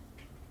Smith.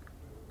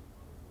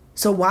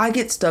 So why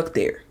get stuck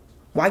there?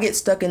 Why get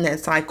stuck in that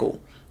cycle?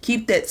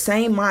 Keep that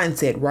same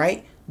mindset,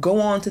 right? Go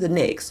on to the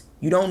next.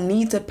 You don't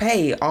need to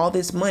pay all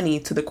this money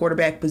to the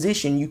quarterback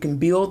position. You can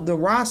build the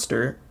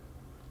roster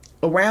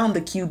around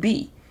the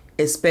QB,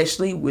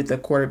 especially with a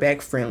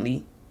quarterback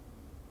friendly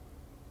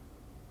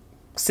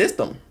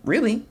system,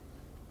 really.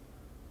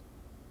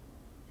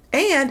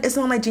 And it's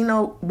not like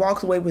Geno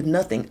walks away with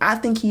nothing. I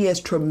think he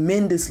has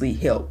tremendously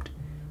helped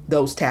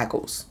those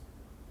tackles.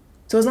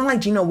 So it's not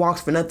like Geno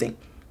walks for nothing.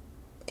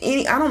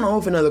 I don't know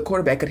if another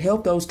quarterback could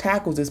help those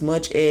tackles as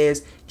much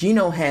as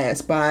Geno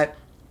has by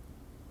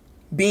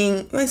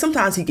being,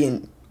 sometimes he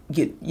can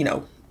get,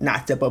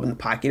 not step up in the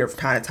pocket or from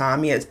time to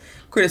time. He has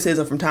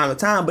criticism from time to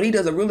time, but he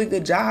does a really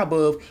good job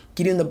of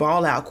getting the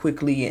ball out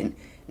quickly and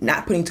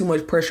not putting too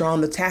much pressure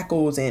on the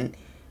tackles and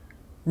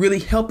really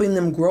helping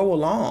them grow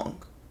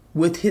along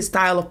with his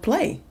style of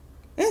play.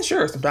 And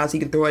sure, sometimes he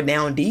can throw it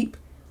down deep,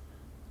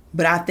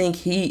 but I think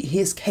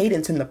his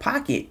cadence in the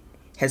pocket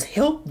has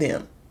helped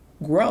them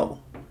grow.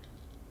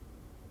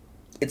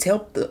 It's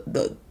helped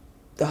the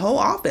whole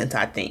offense,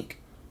 I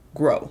think,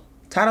 grow.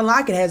 Tyler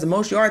Lockett has the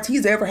most yards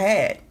he's ever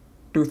had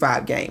through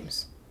 5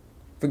 games,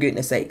 for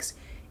goodness sakes.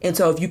 And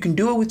so if you can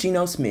do it with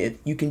Geno Smith,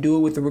 you can do it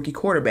with the rookie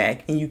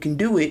quarterback, and you can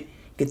do it,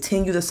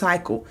 continue the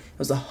cycle. It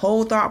was a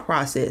whole thought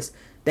process.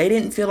 They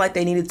didn't feel like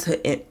they needed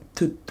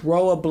to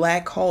throw a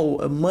black hole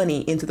of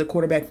money into the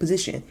quarterback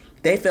position.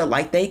 They felt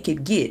like they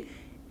could get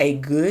a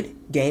good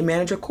game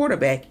manager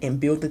quarterback and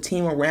build the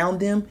team around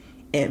them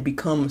and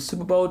become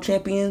Super Bowl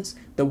champions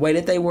the way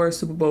that they were a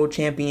Super Bowl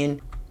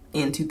champion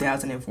in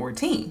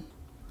 2014.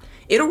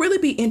 It'll really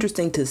be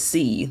interesting to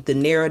see the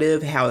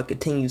narrative, how it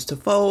continues to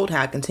fold,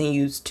 how it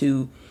continues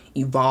to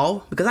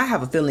evolve, because I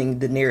have a feeling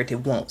the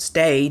narrative won't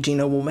stay.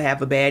 Geno will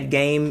have a bad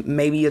game,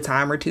 maybe a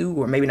time or two,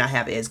 or maybe not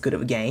have as good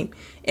of a game,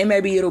 and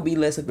maybe it'll be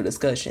less of a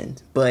discussion.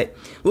 But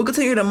we'll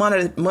continue to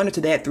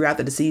monitor that throughout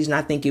the season.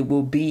 I think it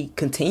will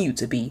continue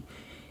to be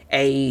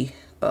a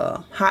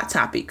hot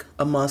topic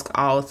amongst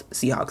all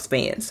Seahawks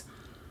fans.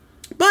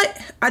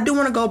 But I do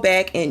want to go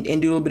back and do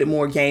a little bit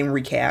more game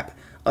recap.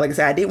 Like I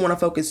said, I didn't want to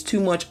focus too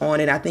much on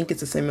it. I think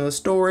it's a similar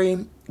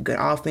story. Good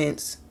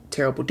offense,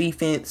 terrible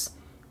defense,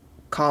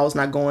 calls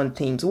not going the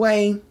team's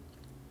way,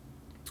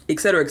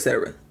 etc.,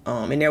 etc.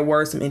 And there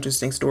were some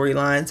interesting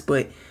storylines,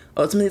 but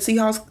ultimately the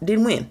Seahawks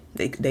didn't win.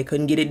 They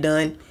couldn't get it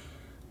done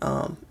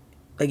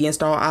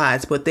against all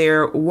odds. But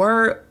there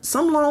were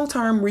some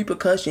long-term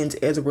repercussions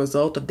as a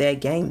result of that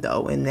game,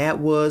 though, and that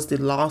was the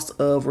loss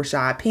of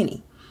Rashad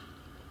Penny.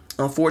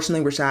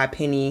 Unfortunately, Rashad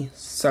Penny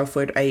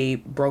suffered a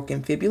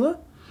broken fibula,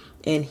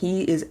 and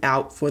he is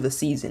out for the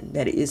season.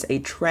 That is a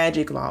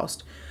tragic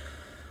loss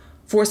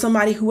for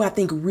somebody who I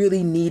think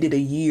really needed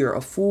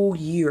a full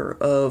year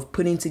of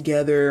putting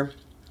together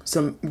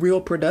some real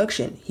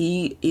production.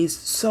 He is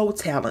so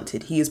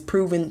talented. He has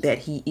proven that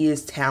he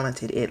is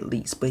talented at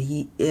least, but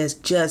he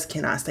just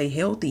cannot stay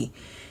healthy.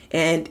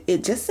 And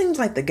it just seems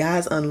like the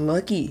guy's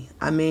unlucky.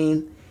 I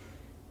mean,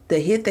 the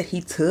hit that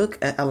he took,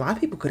 a lot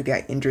of people could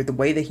have got injured. The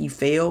way that he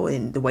fell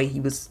and the way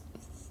he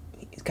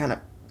kind of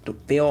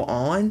fell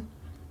on,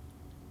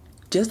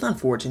 just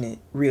unfortunate,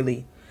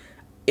 really.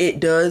 It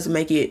does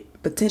make it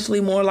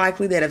potentially more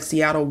likely that if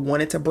Seattle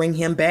wanted to bring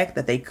him back,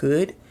 that they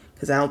could,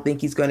 because I don't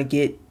think he's going to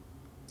get,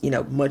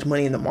 much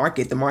money in the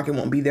market. The market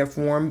won't be there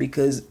for him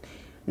because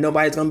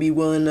nobody's going to be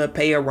willing to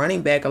pay a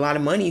running back a lot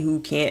of money who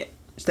can't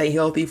stay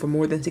healthy for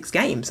more than 6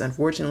 games.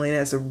 Unfortunately,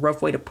 that's a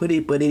rough way to put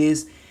it, but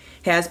it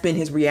has been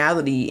his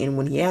reality. And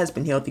when he has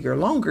been healthier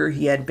longer,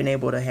 he hadn't been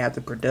able to have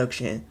the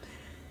production.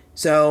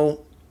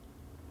 So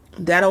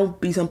that'll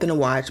be something to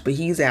watch, but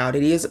he's out.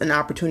 It is an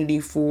opportunity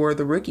for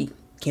the rookie,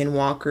 Ken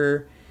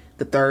Walker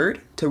III,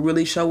 to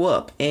really show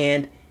up.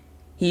 And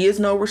he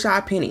is no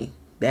Rashad Penny.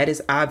 That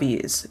is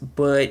obvious.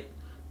 But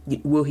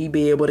will he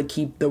be able to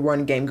keep the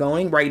run game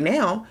going? Right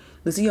now,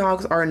 the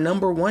Seahawks are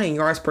number 1 in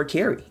yards per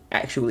carry,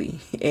 actually.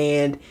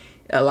 And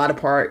a lot of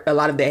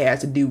that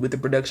has to do with the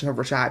production of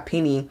Rashad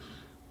Penny.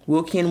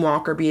 Will Ken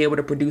Walker be able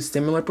to produce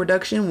similar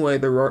production where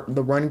the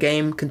run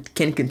game can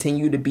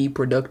continue to be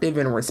productive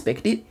and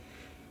respected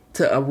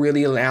to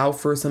really allow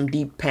for some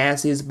deep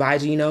passes by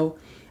Geno?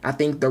 I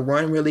think the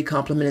run really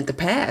complemented the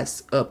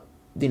pass up,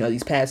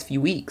 these past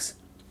few weeks.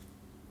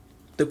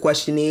 The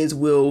question is,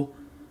 will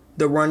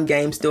the run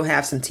game still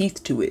have some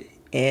teeth to it?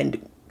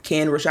 And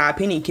can Rashad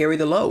Penny carry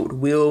the load?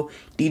 Will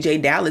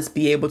DJ Dallas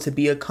be able to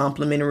be a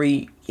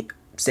complementary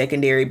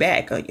secondary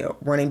back,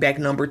 running back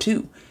number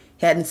 2?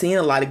 Hadn't seen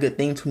a lot of good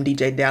things from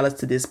DJ Dallas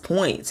to this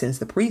point since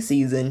the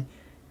preseason.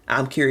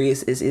 I'm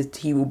curious if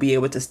he will be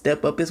able to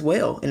step up as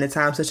well in a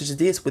time such as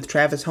this, with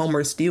Travis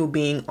Homer still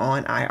being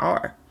on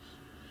IR.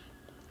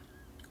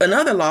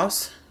 Another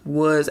loss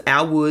was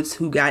Al Woods,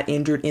 who got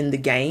injured in the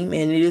game,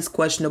 and it is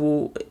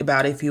questionable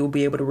about if he will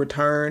be able to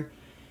return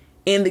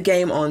in the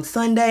game on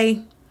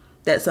Sunday.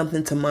 That's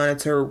something to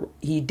monitor.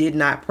 He did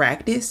not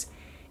practice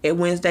at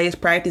Wednesday's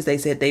practice. They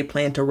said they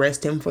plan to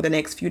rest him for the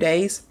next few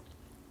days,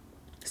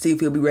 see if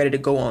he'll be ready to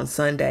go on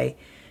Sunday.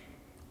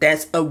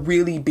 That's a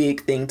really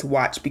big thing to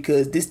watch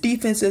because this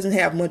defense doesn't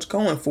have much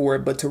going for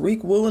it, but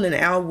Tariq Woolen and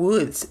Al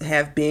Woods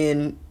have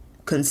been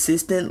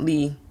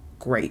consistently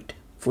great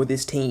for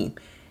this team.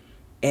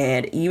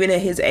 And even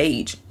at his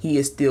age, he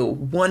is still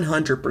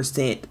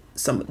 100%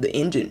 some of the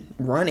engine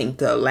running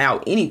to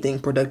allow anything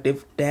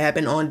productive to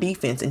happen on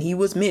defense. And he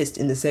was missed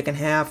in the second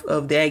half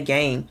of that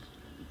game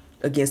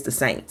against the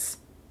Saints.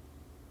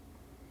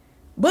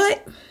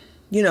 But,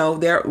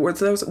 there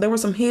were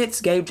some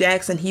hits. Gabe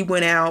Jackson, he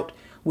went out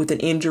with an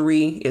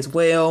injury as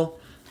well.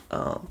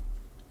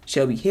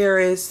 Shelby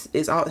Harris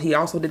he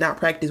also did not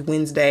practice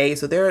Wednesday.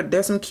 So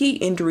there's some key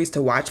injuries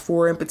to watch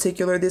for in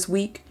particular this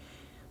week.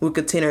 We'll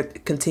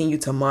continue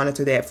to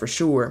monitor that for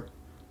sure.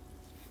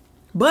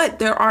 But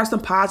there are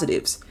some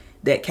positives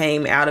that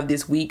came out of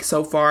this week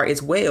so far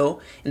as well.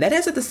 And that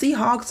is that the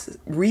Seahawks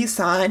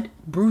re-signed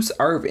Bruce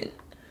Irvin,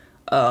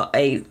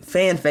 a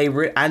fan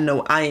favorite. I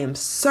know I am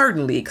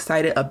certainly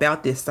excited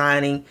about this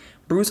signing.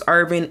 Bruce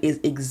Irvin is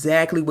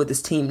exactly what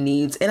this team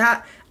needs. And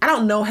I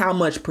don't know how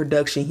much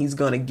production he's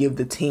going to give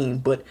the team,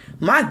 but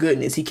my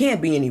goodness, he can't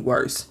be any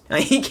worse.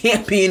 He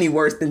can't be any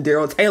worse than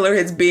Darrell Taylor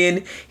has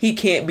been. He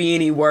can't be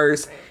any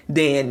worse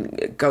than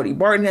Cody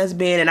Barton has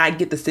been. And I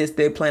get the sense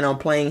they plan on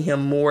playing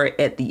him more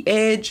at the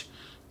edge,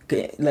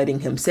 letting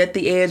him set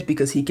the edge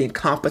because he can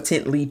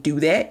competently do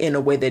that in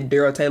a way that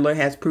Darrell Taylor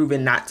has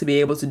proven not to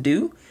be able to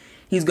do.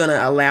 He's going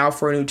to allow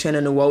for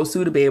Uchenna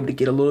Nwosu to be able to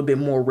get a little bit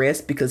more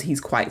rest because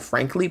he's quite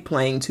frankly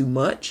playing too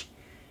much.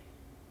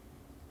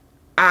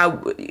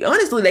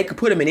 Honestly, they could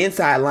put him an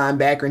inside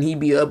linebacker and he'd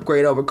be an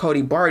upgrade over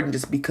Cody Barton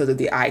just because of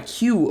the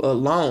IQ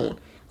alone.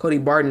 Cody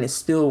Barton is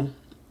still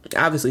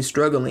obviously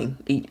struggling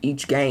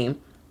each game.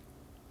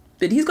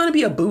 But he's going to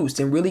be a boost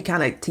and really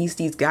kind of teach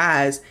these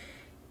guys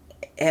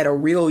at a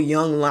real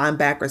young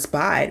linebacker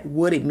spot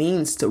what it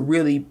means to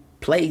really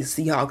play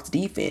Seahawks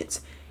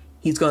defense.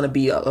 He's going to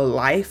be a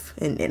life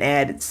and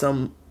add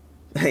some.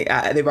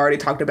 They've already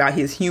talked about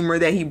his humor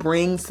that he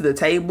brings to the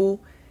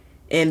table.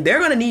 And they're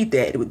going to need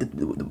that.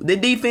 The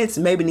defense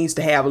maybe needs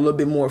to have a little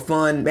bit more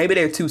fun. Maybe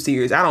they're too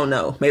serious. I don't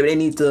know. Maybe they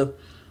need to.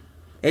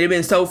 They've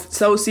been so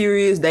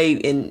serious. They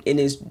and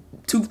is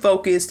too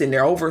focused and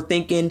they're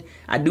overthinking.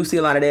 I do see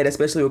a lot of that,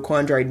 especially with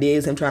Quandre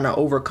Diggs, him trying to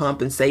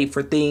overcompensate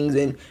for things.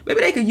 And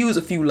maybe they could use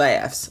a few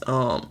laughs.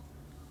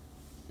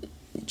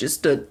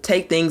 Just to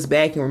take things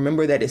back and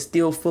remember that it's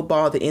still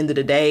football at the end of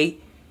the day.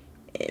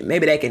 And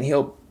maybe that can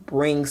help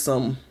bring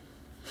some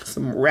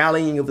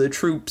rallying of the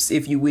troops,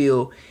 if you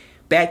will,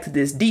 back to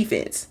this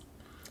defense.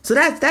 So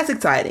that's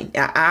exciting.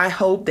 I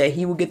hope that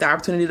he will get the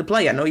opportunity to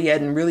play. I know he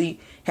hadn't really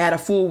had a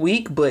full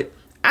week, but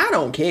I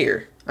don't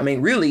care. I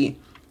mean, really,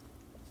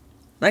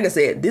 like I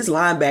said, this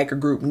linebacker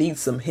group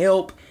needs some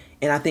help.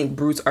 And I think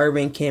Bruce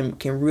Irvin can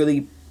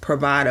really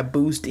provide a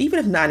boost, even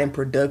if not in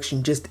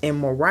production, just in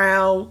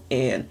morale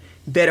and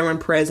veteran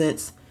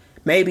presence.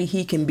 Maybe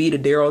he can be to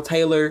Darrell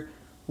Taylor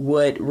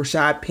what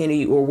Rashad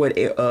Penny or what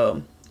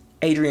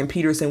Adrian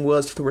Peterson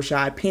was to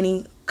Rashad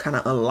Penny, kind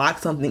of unlock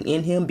something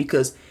in him,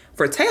 because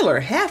for Taylor,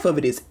 half of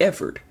it is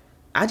effort.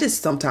 I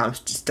sometimes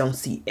don't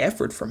see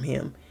effort from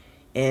him.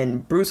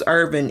 And Bruce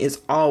Irvin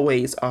is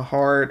always a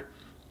hard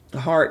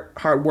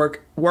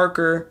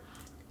worker,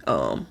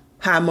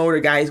 high motor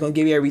guy. He's going to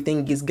give you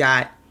everything he's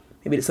got.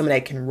 Maybe some of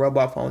that can rub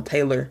off on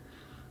Taylor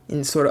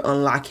and sort of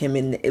unlock him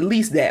in at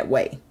least that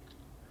way.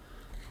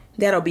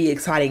 That'll be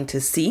exciting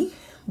to see.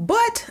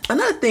 But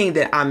another thing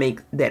that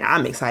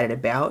I'm excited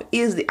about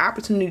is the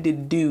opportunity to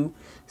do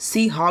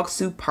Seahawks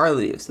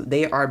superlatives.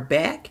 They are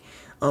back.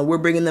 We're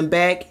bringing them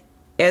back.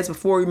 As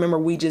before, remember,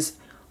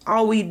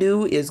 all we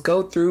do is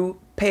go through,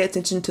 pay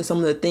attention to some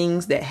of the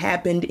things that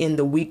happened in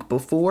the week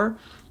before,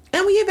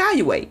 and we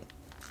evaluate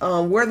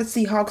where the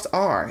Seahawks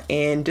are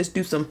and just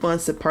do some fun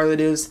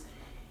superlatives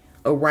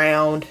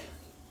around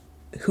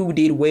who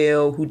did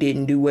well, who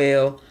didn't do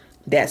well,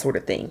 that sort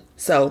of thing.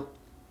 So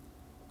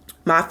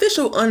my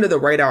official Under the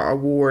Radar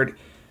award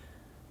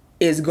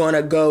is going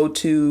to go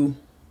to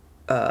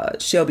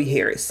Shelby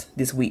Harris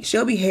this week.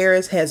 Shelby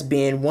Harris has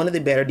been one of the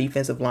better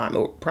defensive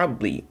linemen, or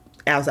probably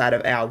outside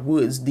of Al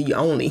Woods, the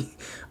only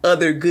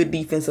other good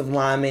defensive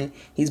lineman.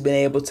 He's been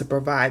able to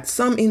provide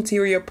some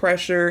interior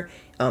pressure.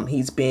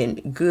 He's been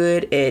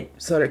good at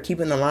sort of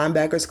keeping the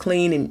linebackers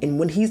clean. And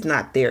when he's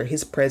not there,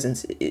 his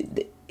presence,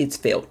 it's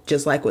felt,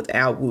 just like with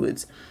Al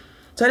Woods.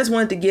 So I just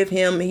wanted to give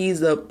him, he's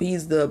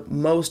the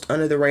most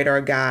under the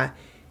radar guy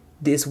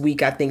this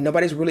week. I think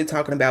nobody's really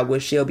talking about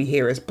what Shelby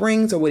Harris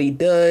brings or what he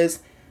does.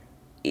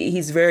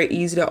 He's very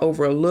easy to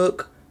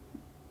overlook,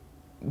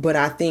 but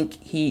I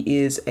think he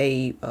is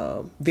a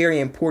very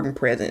important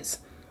presence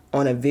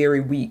on a very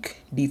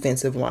weak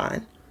defensive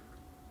line.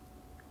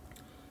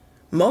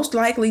 Most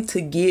likely to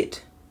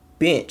get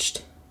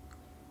benched.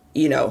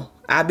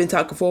 I've been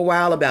talking for a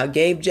while about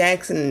Gabe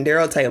Jackson and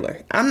Darrell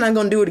Taylor. I'm not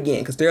going to do it again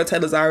because Darrell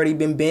Taylor's already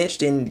been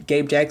benched and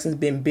Gabe Jackson's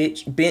been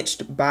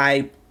benched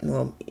by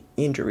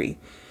injury.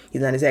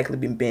 He's not exactly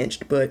been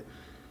benched, but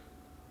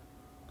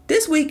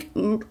this week,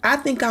 I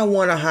think I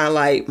want to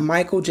highlight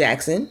Michael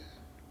Jackson.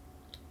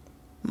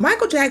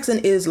 Michael Jackson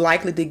is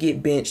likely to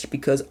get benched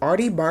because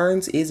Artie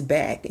Burns is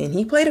back, and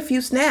he played a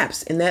few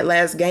snaps in that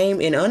last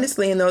game. And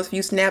honestly, in those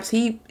few snaps,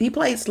 he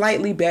played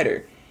slightly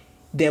better.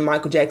 than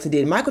Michael Jackson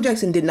did. Michael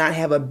Jackson did not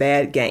have a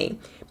bad game.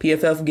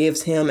 PFF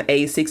gives him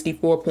a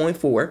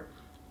 64.4.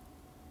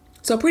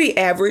 So pretty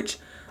average.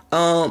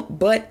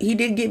 But he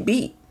did get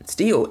beat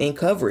still in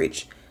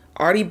coverage.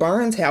 Artie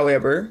Burns,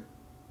 however,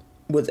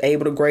 was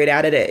able to grade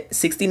out at a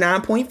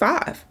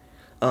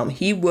 69.5.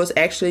 He was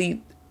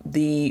actually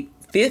the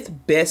 5th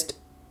best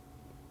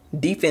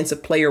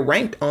defensive player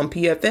ranked on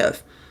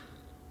PFF.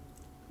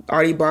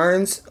 Artie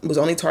Burns was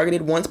only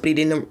targeted once, but he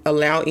didn't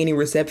allow any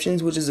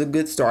receptions, which is a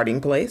good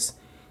starting place.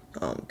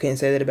 Can't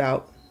say that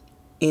about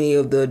any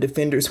of the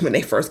defenders when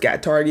they first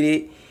got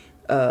targeted.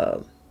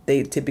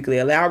 They typically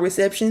allow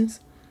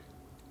receptions.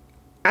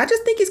 I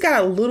just think he's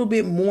got a little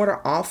bit more to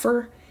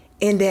offer,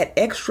 and that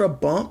extra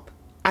bump,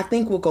 I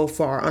think, will go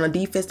far on a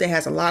defense that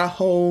has a lot of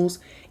holes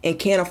and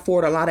can't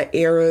afford a lot of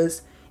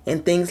errors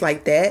and things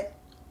like that.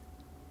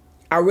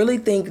 I really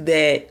think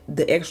that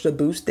the extra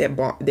boost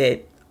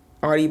that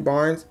Artie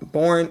Burns,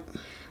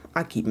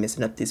 I keep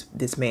messing up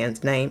this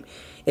man's name,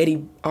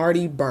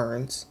 Artie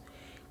Burns,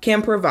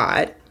 can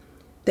provide,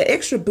 that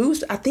extra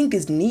boost I think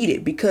is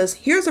needed, because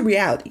here's the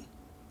reality.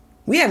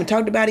 We haven't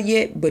talked about it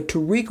yet, but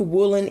Tariq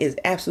Woolen is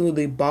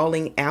absolutely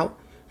balling out.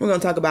 We're going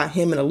to talk about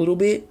him in a little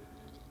bit.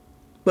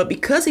 But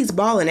because he's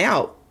balling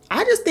out,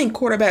 I just think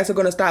quarterbacks are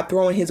going to stop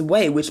throwing his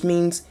way, which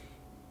means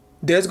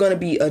there's going to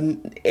be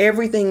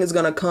everything is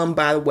going to come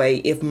by the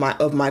way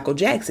of Michael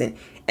Jackson.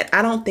 And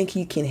I don't think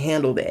he can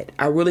handle that.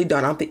 I really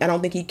don't. I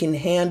don't think he can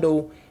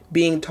handle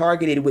being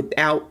targeted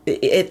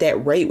at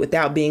that rate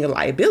without being a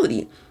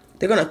liability.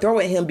 They're going to throw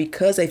at him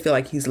because they feel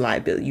like he's a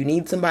liability. You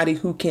need somebody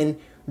who can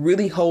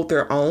really hold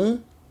their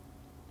own.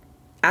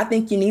 I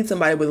think you need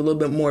somebody with a little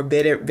bit more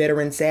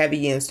veteran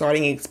savvy and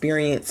starting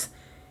experience.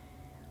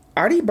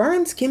 Artie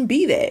Burns can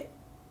be that.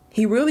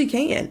 He really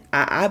can.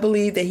 I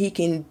believe that he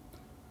can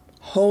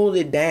hold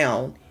it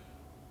down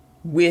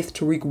with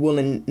Tariq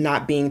Woolen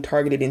not being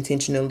targeted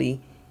intentionally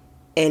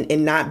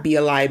and not be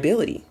a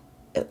liability.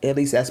 At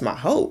least that's my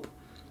hope.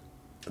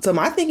 So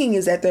my thinking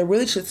is that they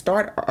really should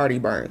start Artie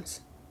Burns.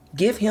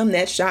 Give him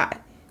that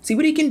shot. See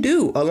what he can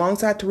do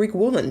alongside Tariq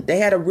Woolen. They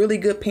had a really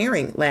good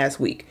pairing last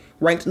week.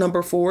 Ranked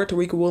number 4,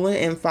 Tariq Woolen,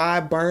 and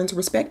 5, Burns,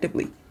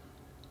 respectively.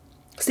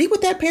 See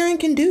what that pairing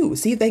can do.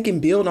 See if they can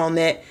build on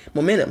that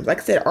momentum. Like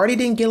I said, Artie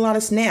didn't get a lot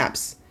of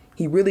snaps.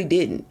 He really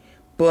didn't.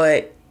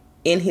 But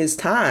in his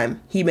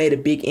time, he made a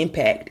big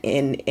impact.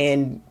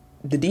 And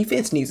the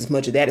defense needs as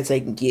much of that as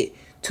they can get.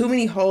 Too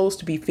many holes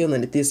to be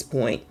filling at this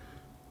point.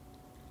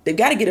 They've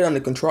got to get it under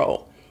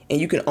control. And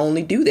you can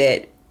only do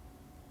that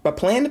by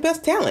playing the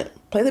best talent.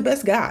 Play the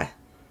best guy.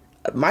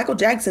 Michael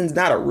Jackson's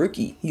not a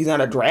rookie. He's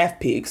not a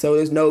draft pick. So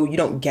you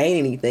don't gain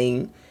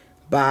anything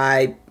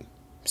by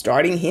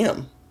starting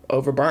him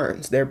over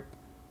Burns. They're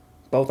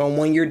both on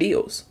 1-year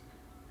deals.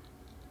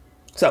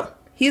 So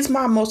he's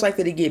my most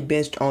likely to get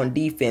benched on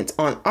defense.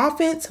 On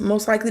offense,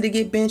 most likely to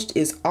get benched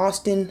is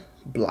Austin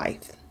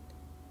Blythe.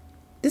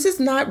 This has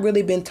not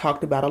really been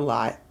talked about a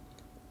lot,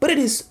 but it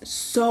is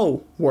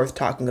so worth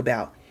talking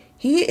about.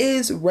 He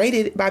is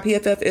rated by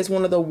PFF as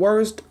one of the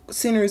worst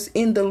centers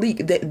in the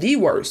league. The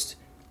worst.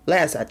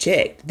 Last I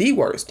checked, the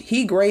worst.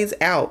 He grades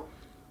out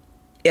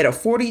at a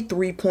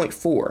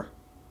 43.4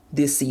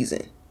 this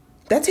season.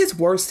 That's his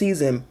worst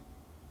season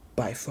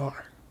by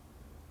far.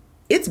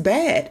 It's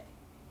bad.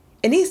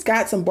 And he's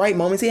got some bright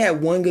moments. He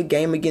had one good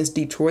game against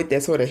Detroit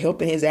that's sort of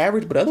helping his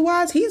average, but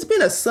otherwise he's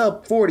been a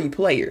sub 40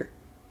 player.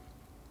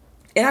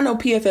 And I know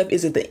PFF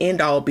isn't the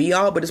end all be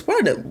all, but it's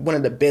probably one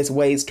of the best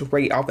ways to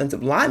rate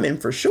offensive linemen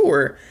for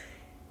sure.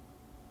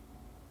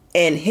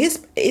 And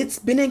it's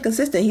been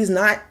inconsistent. He's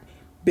not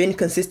been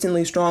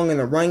consistently strong in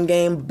the run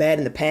game, bad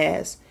in the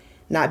pass,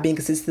 not being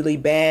consistently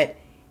bad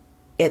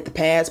at the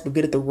pass, but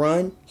good at the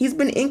run. He's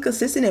been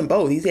inconsistent in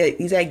both.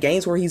 He's had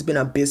games where he's been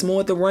abysmal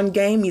at the run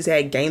game. He's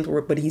had games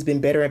but he's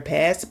been better at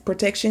pass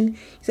protection.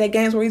 He's had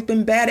games where he's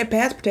been bad at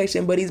pass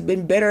protection, but he's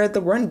been better at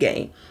the run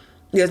game.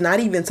 There's not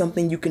even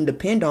something you can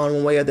depend on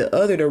one way or the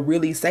other to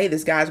really say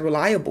this guy's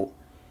reliable.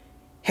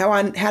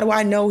 How do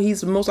I know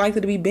he's most likely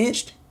to be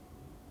benched?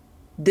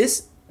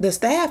 The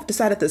staff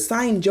decided to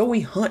sign Joey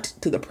Hunt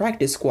to the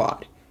practice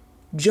squad.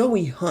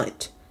 Joey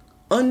Hunt.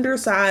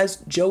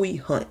 Undersized Joey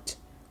Hunt.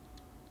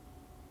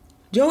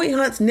 Joey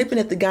Hunt's nipping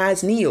at the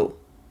guy's knees.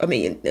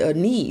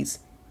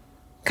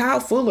 Kyle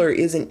Fuller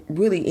isn't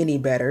really any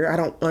better. I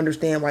don't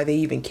understand why they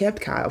even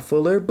kept Kyle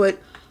Fuller, but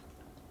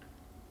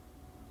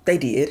they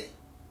did.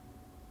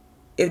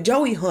 If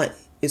Joey Hunt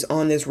is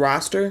on this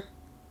roster,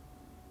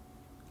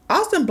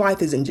 Austin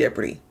Blythe is in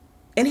jeopardy.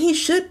 And he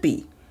should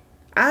be.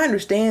 I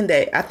understand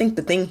that. I think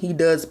the thing he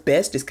does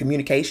best is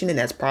communication, and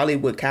that's probably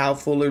what Kyle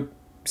Fuller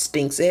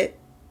stinks at.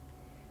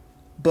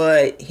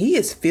 But he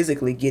is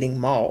physically getting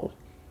mauled.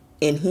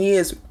 And he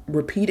is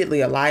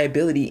repeatedly a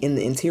liability in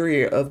the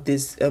interior of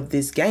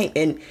this game.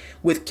 And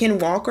with Ken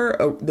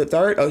Walker, the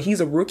third, he's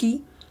a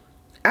rookie.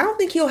 I don't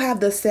think he'll have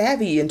the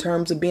savvy in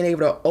terms of being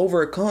able to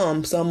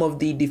overcome some of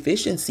the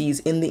deficiencies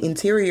in the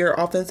interior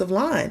offensive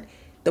line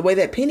the way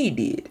that Penny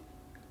did.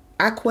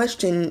 I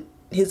question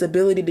his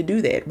ability to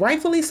do that.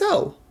 Rightfully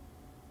so.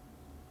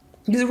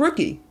 He's a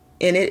rookie.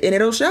 and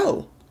it'll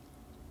show.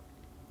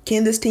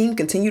 Can this team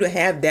continue to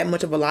have that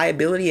much of a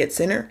liability at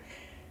center?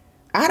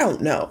 I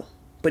don't know,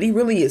 but he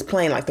really is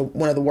playing like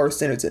one of the worst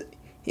centers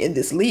in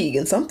this league,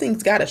 and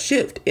something's got to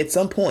shift at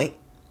some point.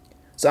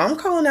 So I'm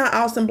calling out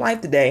Austin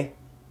Blythe today.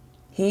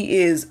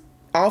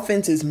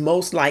 Offense is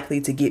most likely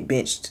to get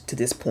benched to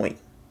this point.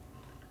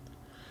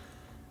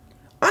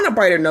 On a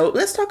brighter note,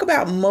 let's talk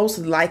about most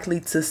likely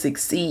to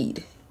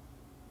succeed.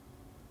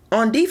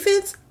 On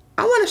defense,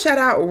 I want to shout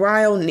out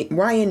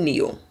Ryan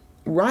Neal.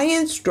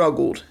 Ryan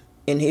struggled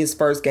in his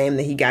first game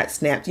that he got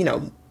snapped,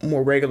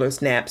 more regular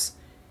snaps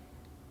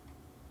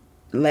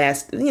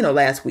last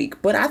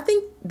week. But I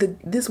think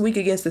this week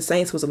against the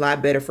Saints was a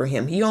lot better for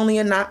him. He only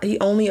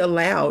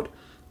allowed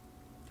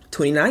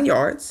 29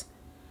 yards.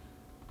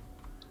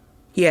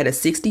 He had a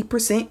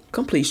 60%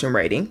 completion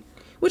rating,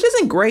 which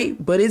isn't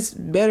great, but it's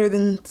better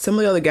than some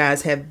of the other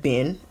guys have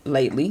been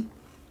lately.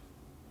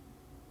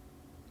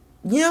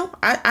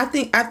 I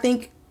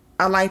think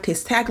I liked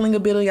his tackling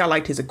ability. I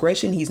liked his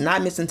aggression. He's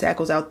not missing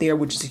tackles out there,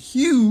 which is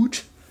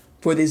huge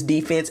for this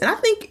defense. And I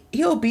think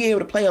he'll be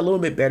able to play a little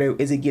bit better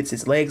as he gets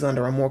his legs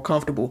under him, more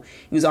comfortable.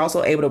 He was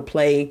also able to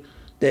play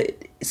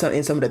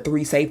in some of the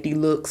 3 safety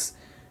looks.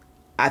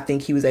 I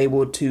think he was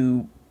able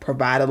to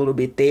provide a little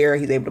bit there.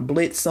 He's able to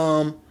blitz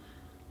some.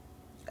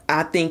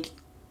 I think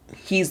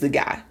he's the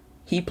guy.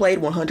 He played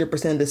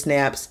 100% of the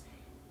snaps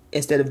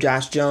instead of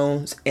Josh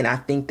Jones, and I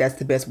think that's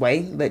the best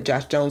way. Let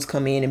Josh Jones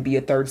come in and be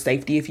a third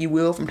safety, if you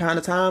will, from time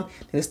to time.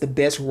 And it's the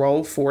best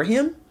role for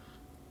him.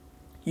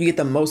 You get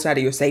the most out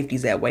of your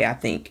safeties that way, I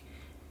think.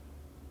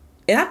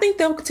 And I think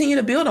they'll continue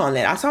to build on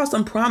that. I saw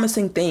some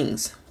promising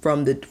things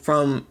from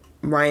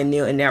Ryan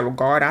Neal in that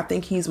regard. I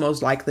think he's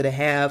most likely to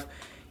have,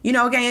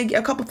 again,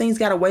 a couple things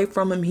got away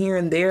from him here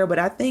and there, but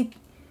I think,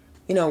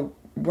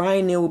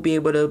 Ryan Neal will be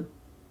able to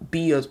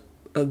be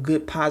a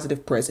good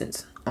positive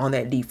presence on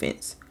that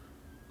defense.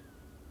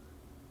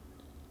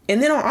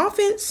 And then on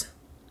offense,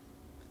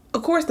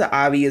 of course, the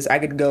obvious, I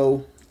could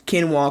go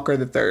Ken Walker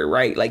III,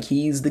 right? Like,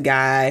 he's the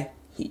guy.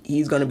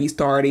 He's going to be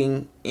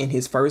starting in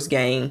his first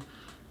game.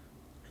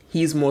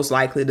 He's most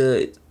likely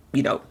to,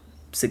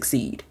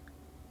 succeed.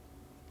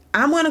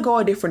 I'm going to go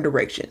a different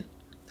direction.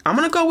 I'm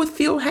going to go with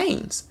Phil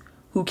Haynes,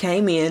 who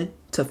came in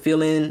to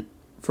fill in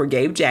for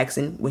Gabe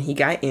Jackson when he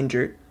got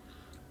injured.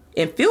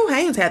 And Phil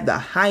Haynes had the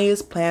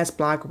highest pass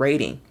block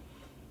rating.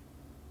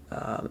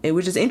 It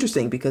was just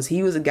interesting because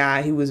he was a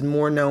guy who was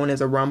more known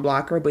as a run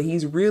blocker, but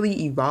he's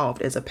really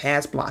evolved as a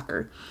pass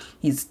blocker.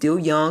 He's still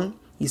young.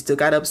 He's still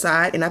got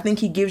upside. And I think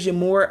he gives you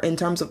more in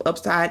terms of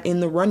upside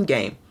in the run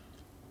game.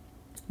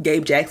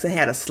 Gabe Jackson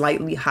had a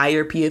slightly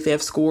higher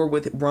PFF score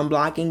with run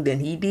blocking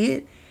than he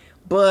did.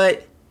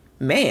 But,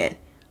 man,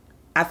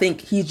 I think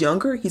he's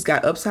younger. He's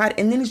got upside.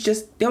 And then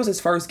that was his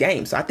first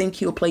game. So I think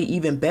he'll play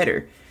even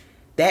better.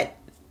 That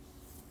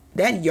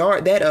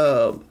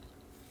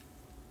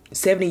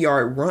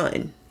 70-yard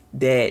run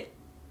that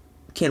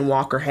Ken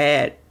Walker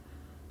had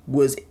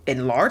was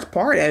in large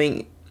part,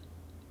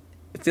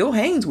 Phil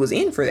Haynes was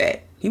in for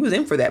that. He was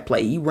in for that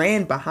play. He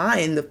ran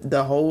behind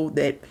the hole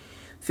that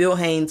Phil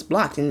Haynes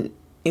blocked. And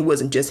it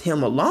wasn't just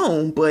him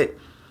alone, but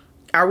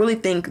I really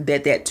think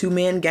that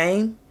two-man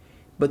game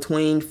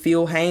between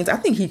Phil Haynes, I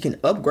think he can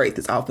upgrade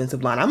this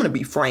offensive line. I'm going to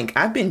be frank.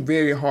 I've been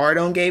very hard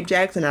on Gabe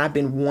Jackson, and I've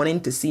been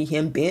wanting to see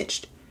him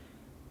benched.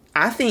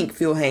 I think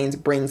Phil Haynes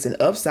brings an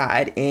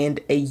upside and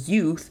a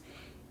youth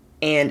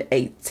and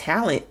a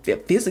talent,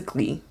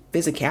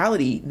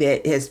 physicality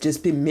that has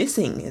just been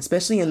missing,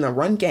 especially in the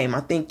run game. I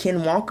think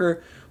Ken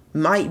Walker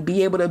might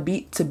be able to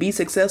be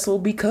successful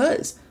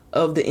because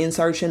of the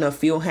insertion of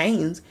Phil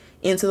Haynes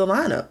into the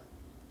lineup.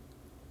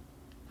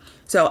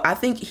 So I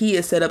think he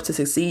is set up to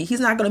succeed.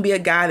 He's not going to be a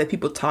guy that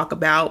people talk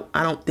about.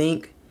 I don't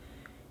think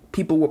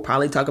people will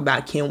probably talk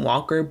about Ken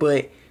Walker,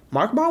 but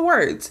mark my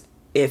words.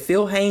 If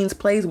Phil Haynes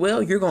plays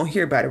well, you're going to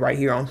hear about it right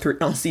here on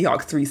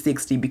Seahawks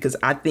 360, because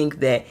I think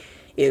that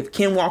if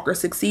Ken Walker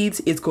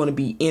succeeds, it's going to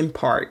be in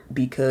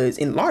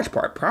large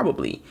part,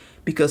 probably,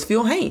 because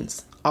Phil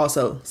Haynes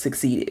also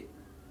succeeded.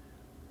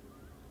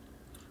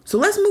 So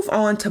let's move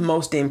on to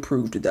most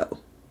improved, though.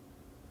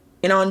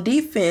 And on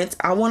defense,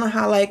 I want to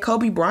highlight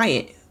Kobe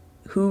Bryant,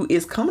 who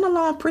is coming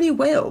along pretty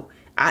well.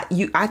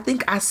 I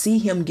think I see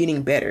him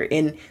getting better,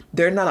 and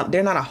they're not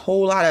a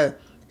whole lot of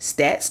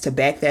stats to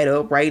back that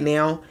up right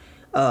now.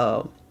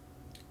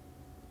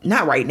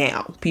 Not right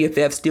now.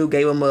 PFF still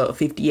gave him a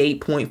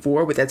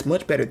 58.4, but that's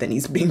much better than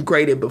he's been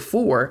graded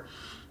before.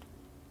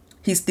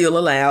 He still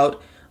allowed,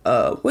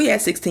 he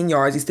had 16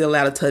 yards. He still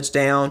allowed a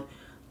touchdown.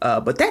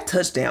 But that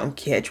touchdown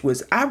catch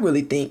was, I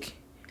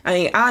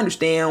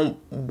understand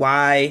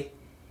why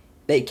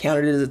they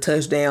counted it as a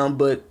touchdown,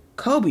 but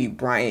Kobe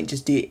Bryant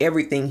just did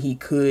everything he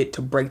could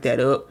to break that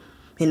up.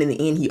 And in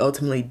the end, he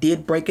ultimately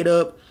did break it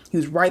up. He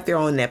was right there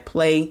on that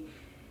play.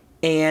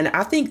 And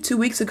I think 2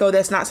 weeks ago,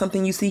 that's not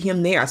something you see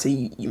him there. I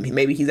see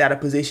maybe he's out of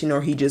position,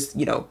 or he just,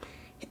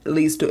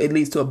 leads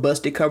to a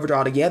busted coverage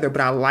altogether.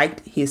 But I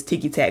liked his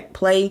ticky-tack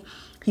play.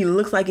 He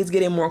looks like he's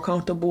getting more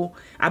comfortable.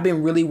 I've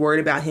been really worried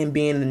about him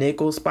being in the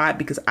nickel spot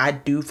because I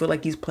do feel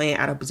like he's playing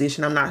out of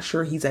position. I'm not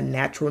sure he's a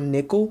natural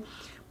nickel,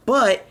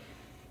 but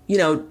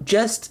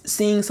just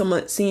seeing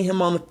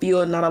him on the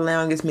field, not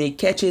allowing as many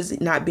catches,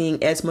 not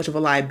being as much of a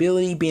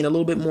liability, being a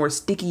little bit more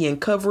sticky in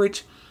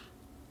coverage,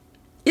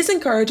 it's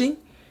encouraging.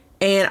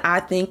 And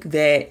I think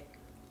that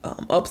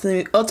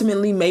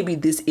ultimately, maybe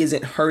this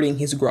isn't hurting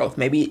his growth.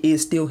 Maybe it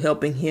is still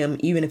helping him,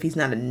 even if he's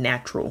not a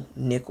natural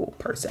nickel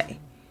per se.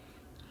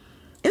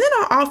 And then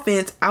on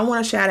offense, I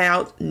want to shout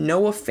out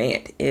Noah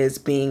Fant as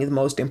being the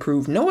most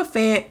improved. Noah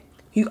Fant,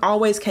 he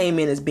always came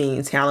in as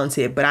being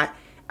talented, but I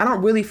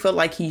don't really feel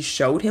like he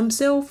showed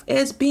himself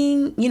as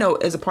being,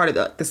 as a part of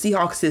the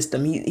Seahawks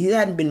system. He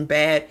hadn't been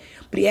bad,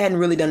 but he hadn't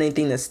really done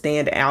anything to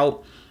stand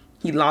out.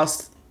 He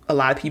lost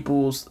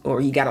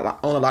he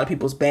got on a lot of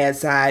people's bad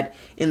side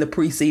in the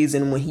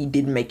preseason when he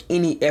didn't make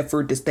any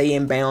effort to stay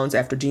in bounds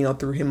after Geno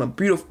threw him a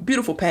beautiful,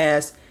 beautiful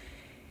pass.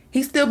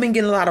 He's still been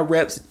getting a lot of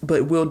reps,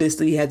 but Will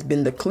Dissly has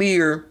been the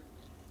clear,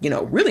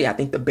 really, I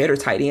think the better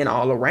tight end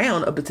all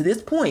around up to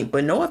this point.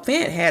 But Noah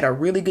Fant had a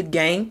really good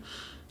game.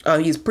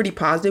 He's pretty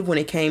positive when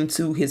it came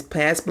to his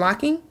pass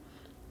blocking.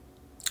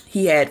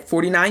 He had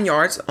 49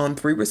 yards on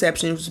 3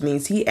 receptions, which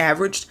means he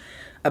averaged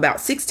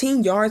about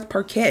 16 yards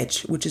per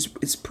catch, which is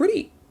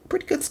pretty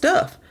good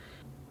stuff.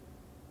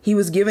 He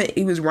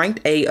was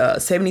ranked a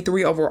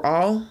 73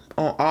 overall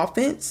on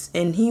offense,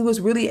 and he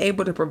was really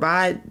able to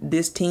provide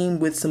this team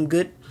with some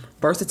good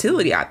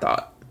versatility, I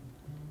thought.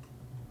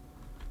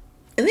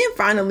 And then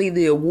finally,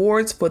 the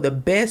awards for the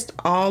best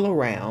all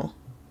around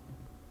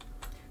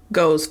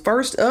goes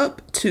first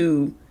up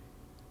to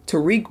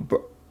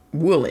Tariq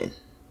Woolen.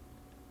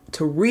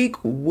 Tariq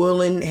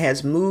Woolen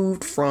has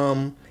moved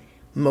from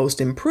most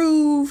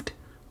improved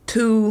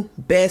to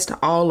best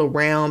all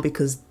around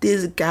because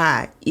this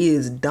guy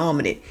is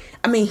dominant.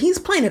 I mean, he's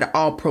playing at an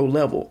all-pro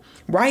level.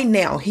 Right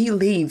now, he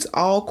leads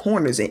all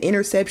corners in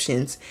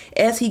interceptions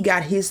as he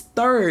got his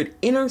 3rd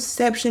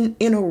interception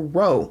in a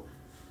row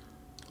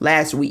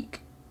last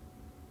week.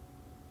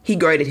 He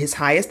graded his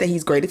highest that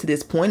he's graded to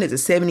this point as a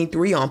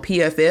 73 on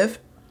PFF.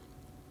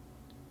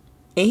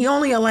 And he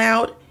only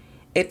allowed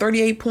a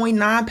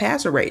 38.9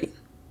 passer rating.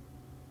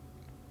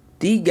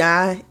 The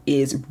guy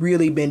is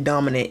really been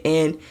dominant,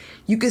 and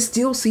you can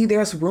still see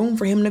there's room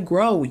for him to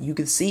grow. You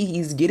can see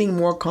he's getting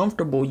more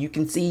comfortable. You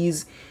can see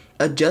he's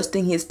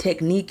adjusting his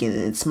technique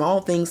and small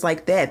things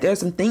like that. There's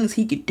some things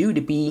he could do to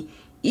be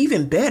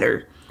even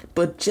better,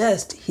 but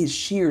just his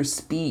sheer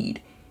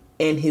speed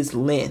and his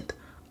length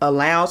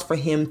allows for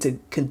him to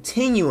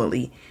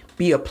continually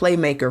be a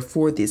playmaker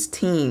for this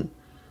team.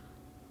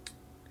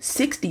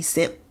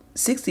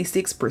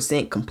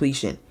 66%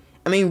 completion.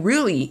 I mean,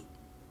 really,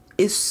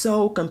 it's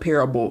so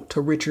comparable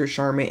to Richard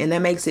Sherman, and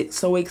that makes it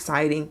so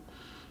exciting.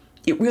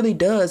 It really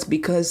does,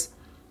 because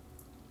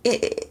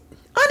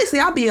honestly,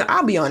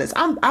 I'll be honest.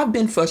 I've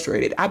been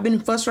frustrated. I've been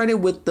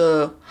frustrated with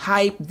the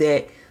hype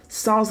that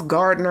Sauce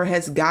Gardner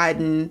has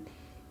gotten,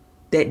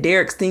 that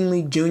Derek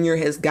Stingley Jr.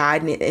 has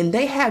gotten, and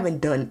they haven't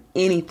done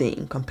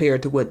anything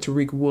compared to what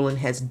Tariq Woolen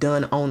has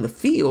done on the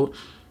field.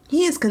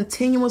 He has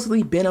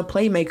continuously been a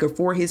playmaker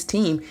for his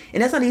team,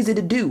 and that's not easy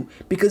to do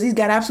because he's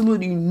got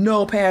absolutely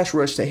no pass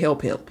rush to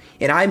help him.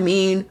 And I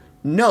mean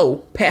no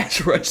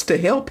pass rush to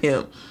help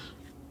him.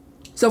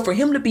 So for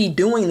him to be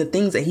doing the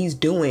things that he's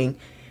doing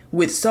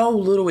with so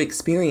little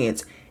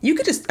experience, you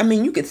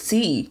could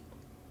see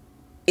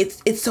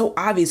it's so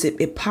obvious.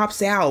 It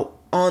pops out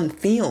on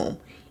film.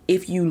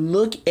 If you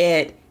look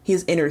at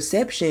his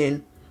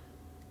interception,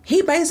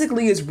 he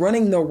basically is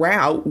running the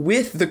route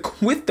with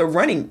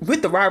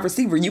the wide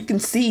receiver. You can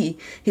see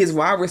his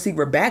wide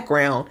receiver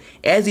background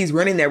as he's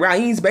running that route.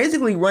 He's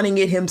basically running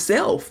it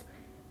himself.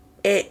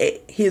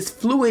 His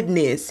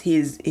fluidness,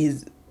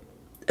 his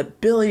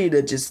ability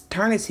to just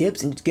turn his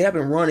hips and get up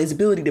and run, his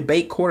ability to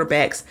bait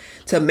quarterbacks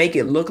to make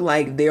it look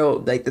like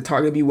the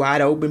target be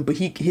wide open, but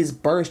his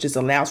burst just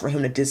allows for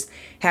him to just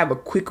have a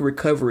quick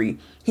recovery.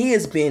 He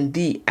has been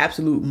the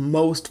absolute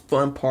most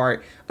fun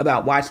part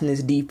about watching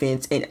this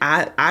defense, and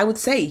I would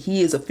say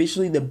he is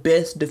officially the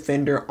best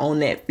defender on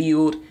that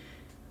field,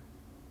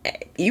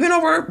 even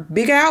over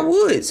Big Al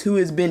Woods, who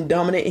has been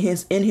dominant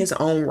in his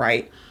own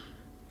right.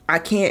 I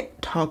can't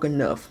talk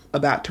enough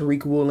about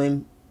Tariq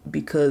Woolen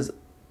because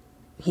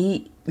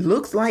he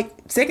looks like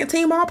second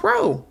team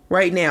All-Pro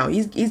right now.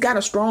 He's got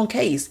a strong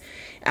case.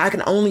 I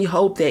can only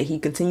hope that he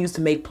continues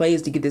to make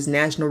plays to get this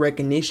national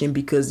recognition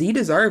because he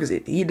deserves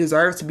it. He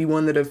deserves to be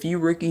one of the few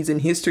rookies in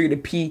history to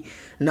be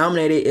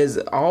nominated as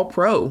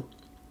All-Pro.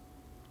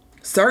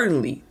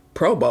 Certainly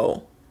Pro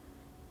Bowl.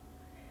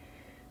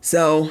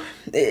 So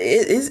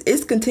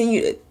it's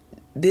continued.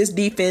 This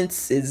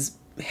defense has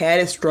had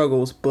its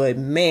struggles, but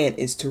man,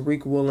 is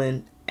Tariq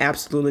Woolen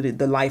absolutely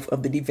the life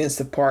of the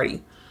defensive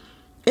party.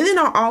 And then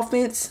our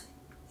offense,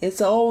 it's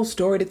an old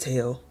story to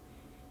tell,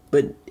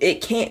 but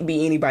it can't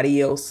be anybody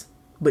else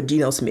but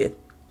Geno Smith.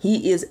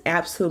 He is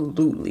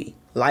absolutely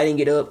lighting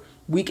it up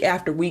week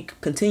after week,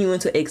 continuing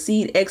to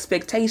exceed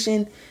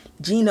expectation.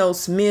 Geno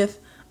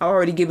Smith,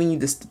 already giving you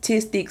the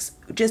statistics,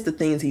 just the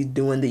things he's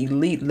doing, the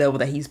elite level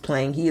that he's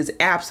playing. He is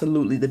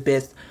absolutely the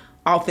best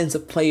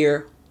offensive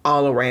player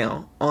all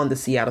around on the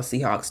Seattle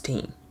Seahawks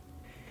team.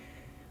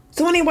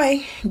 So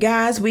anyway,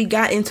 guys, we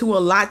got into a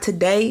lot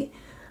today.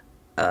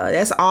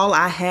 That's all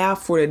I have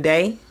for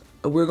today.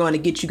 We're going to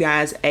get you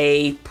guys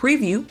a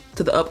preview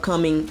to the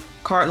upcoming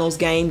Cardinals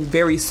game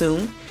very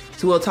soon.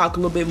 So we'll talk a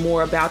little bit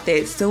more about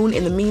that soon.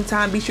 In the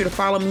meantime, be sure to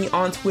follow me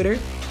on Twitter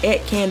at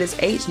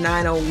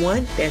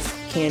CandaceH901. That's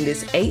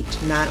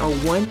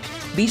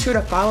CandaceH901. Be sure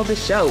to follow the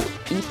show,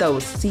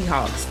 Ethos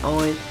Seahawks,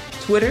 on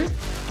Twitter.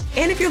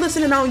 And if you're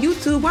listening on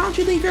YouTube, why don't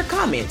you leave your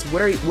comments?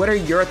 What are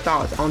your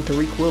thoughts on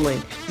Tariq Woolen?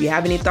 Do you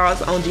have any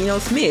thoughts on Geno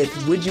Smith?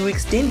 Would you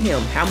extend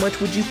him? How much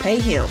would you pay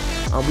him?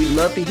 We'd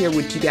love to hear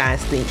what you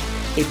guys think.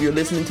 If you're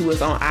listening to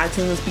us on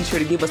iTunes, be sure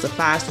to give us a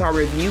 5-star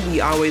review. We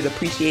always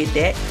appreciate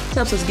that.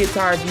 Helps us get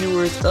our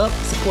viewers up,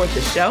 support the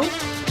show.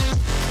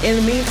 In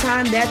the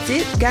meantime, that's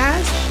it,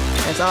 guys.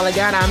 That's all I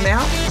got. I'm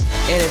out.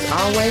 And as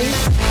always,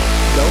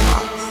 go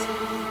Hawks.